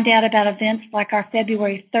can find out about events like our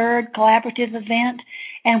February 3rd collaborative event.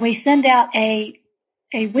 And we send out a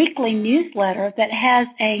weekly newsletter that has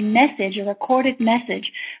a message, a recorded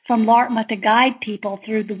message from Laarkmaa to guide people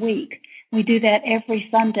through the week. We do that every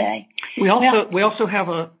Sunday. We also have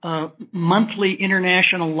a monthly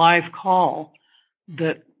international live call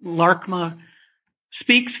that Laarkmaa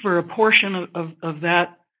speaks for a portion of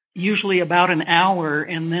that, usually about an hour,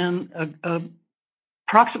 and then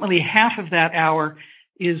approximately half of that hour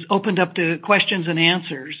is opened up to questions and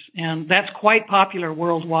answers, and that's quite popular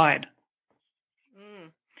worldwide.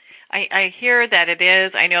 I hear that it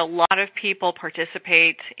is. I know a lot of people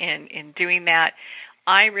participate in doing that.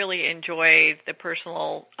 I really enjoyed the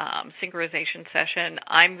personal synchronization session.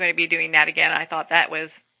 I'm going to be doing that again. I thought that was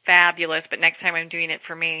fabulous, but next time I'm doing it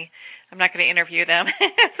for me. I'm not going to interview them.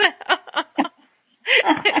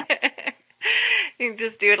 You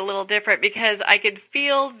just do it a little different, because I could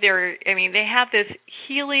feel they have this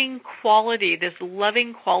healing quality, this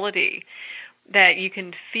loving quality that you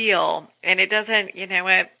can feel, and it doesn't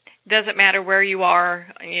matter where you are,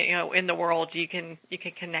 in the world, you can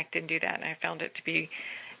connect and do that. And I found it to be,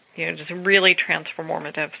 just really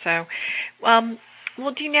transformative. So, well,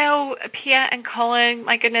 do you know, Pia and Cullen,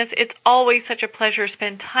 my goodness, it's always such a pleasure to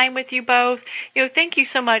spend time with you both. Thank you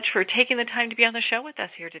so much for taking the time to be on the show with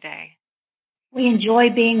us here today. We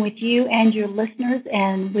enjoy being with you and your listeners,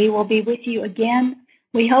 and we will be with you again,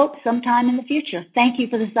 we hope, sometime in the future. Thank you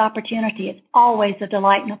for this opportunity. It's always a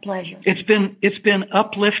delight and a pleasure. It's been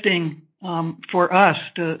uplifting for us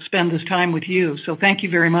to spend this time with you, so thank you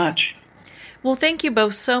very much. Well, thank you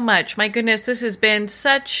both so much. My goodness, this has been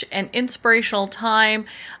such an inspirational time.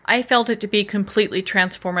 I felt it to be completely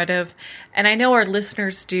transformative, and I know our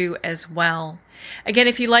listeners do as well. Again,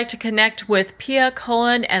 if you'd like to connect with Pia,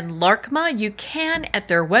 Cullen, and Laarkmaa, you can at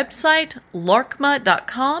their website,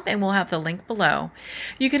 laarkmaa.com, and we'll have the link below.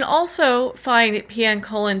 You can also find Pia and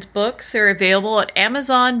Cullen's books. They're available at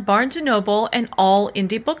Amazon, Barnes & Noble, and all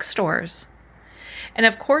indie bookstores. And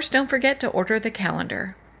of course, don't forget to order the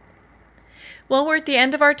calendar. Well, we're at the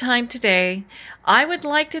end of our time today. I would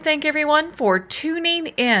like to thank everyone for tuning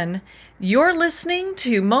in. You're listening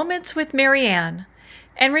to Moments with Marianne.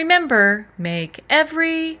 And remember, make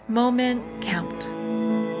every moment count.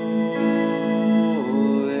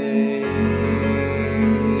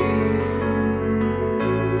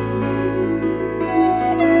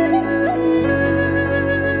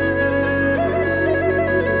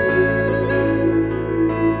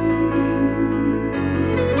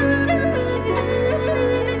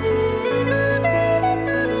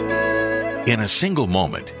 In a single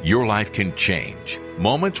moment, your life can change.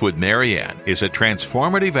 Moments with Marianne is a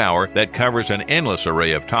transformative hour that covers an endless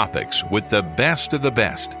array of topics with the best of the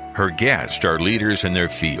best. Her guests are leaders in their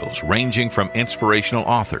fields, ranging from inspirational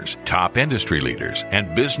authors, top industry leaders,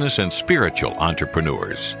 and business and spiritual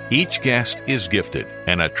entrepreneurs. Each guest is gifted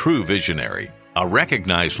and a true visionary. A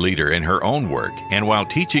recognized leader in her own work, and while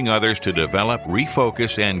teaching others to develop,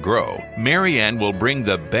 refocus, and grow, Marianne will bring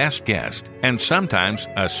the best guest and sometimes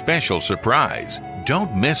a special surprise.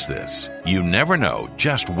 Don't miss this. You never know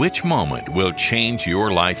just which moment will change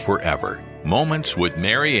your life forever. Moments with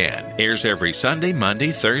Marianne airs every Sunday,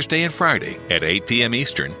 Monday, Thursday, and Friday at 8 p.m.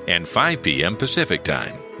 Eastern and 5 p.m. Pacific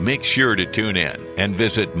Time. Make sure to tune in and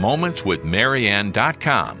visit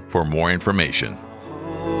momentswithmarianne.com for more information.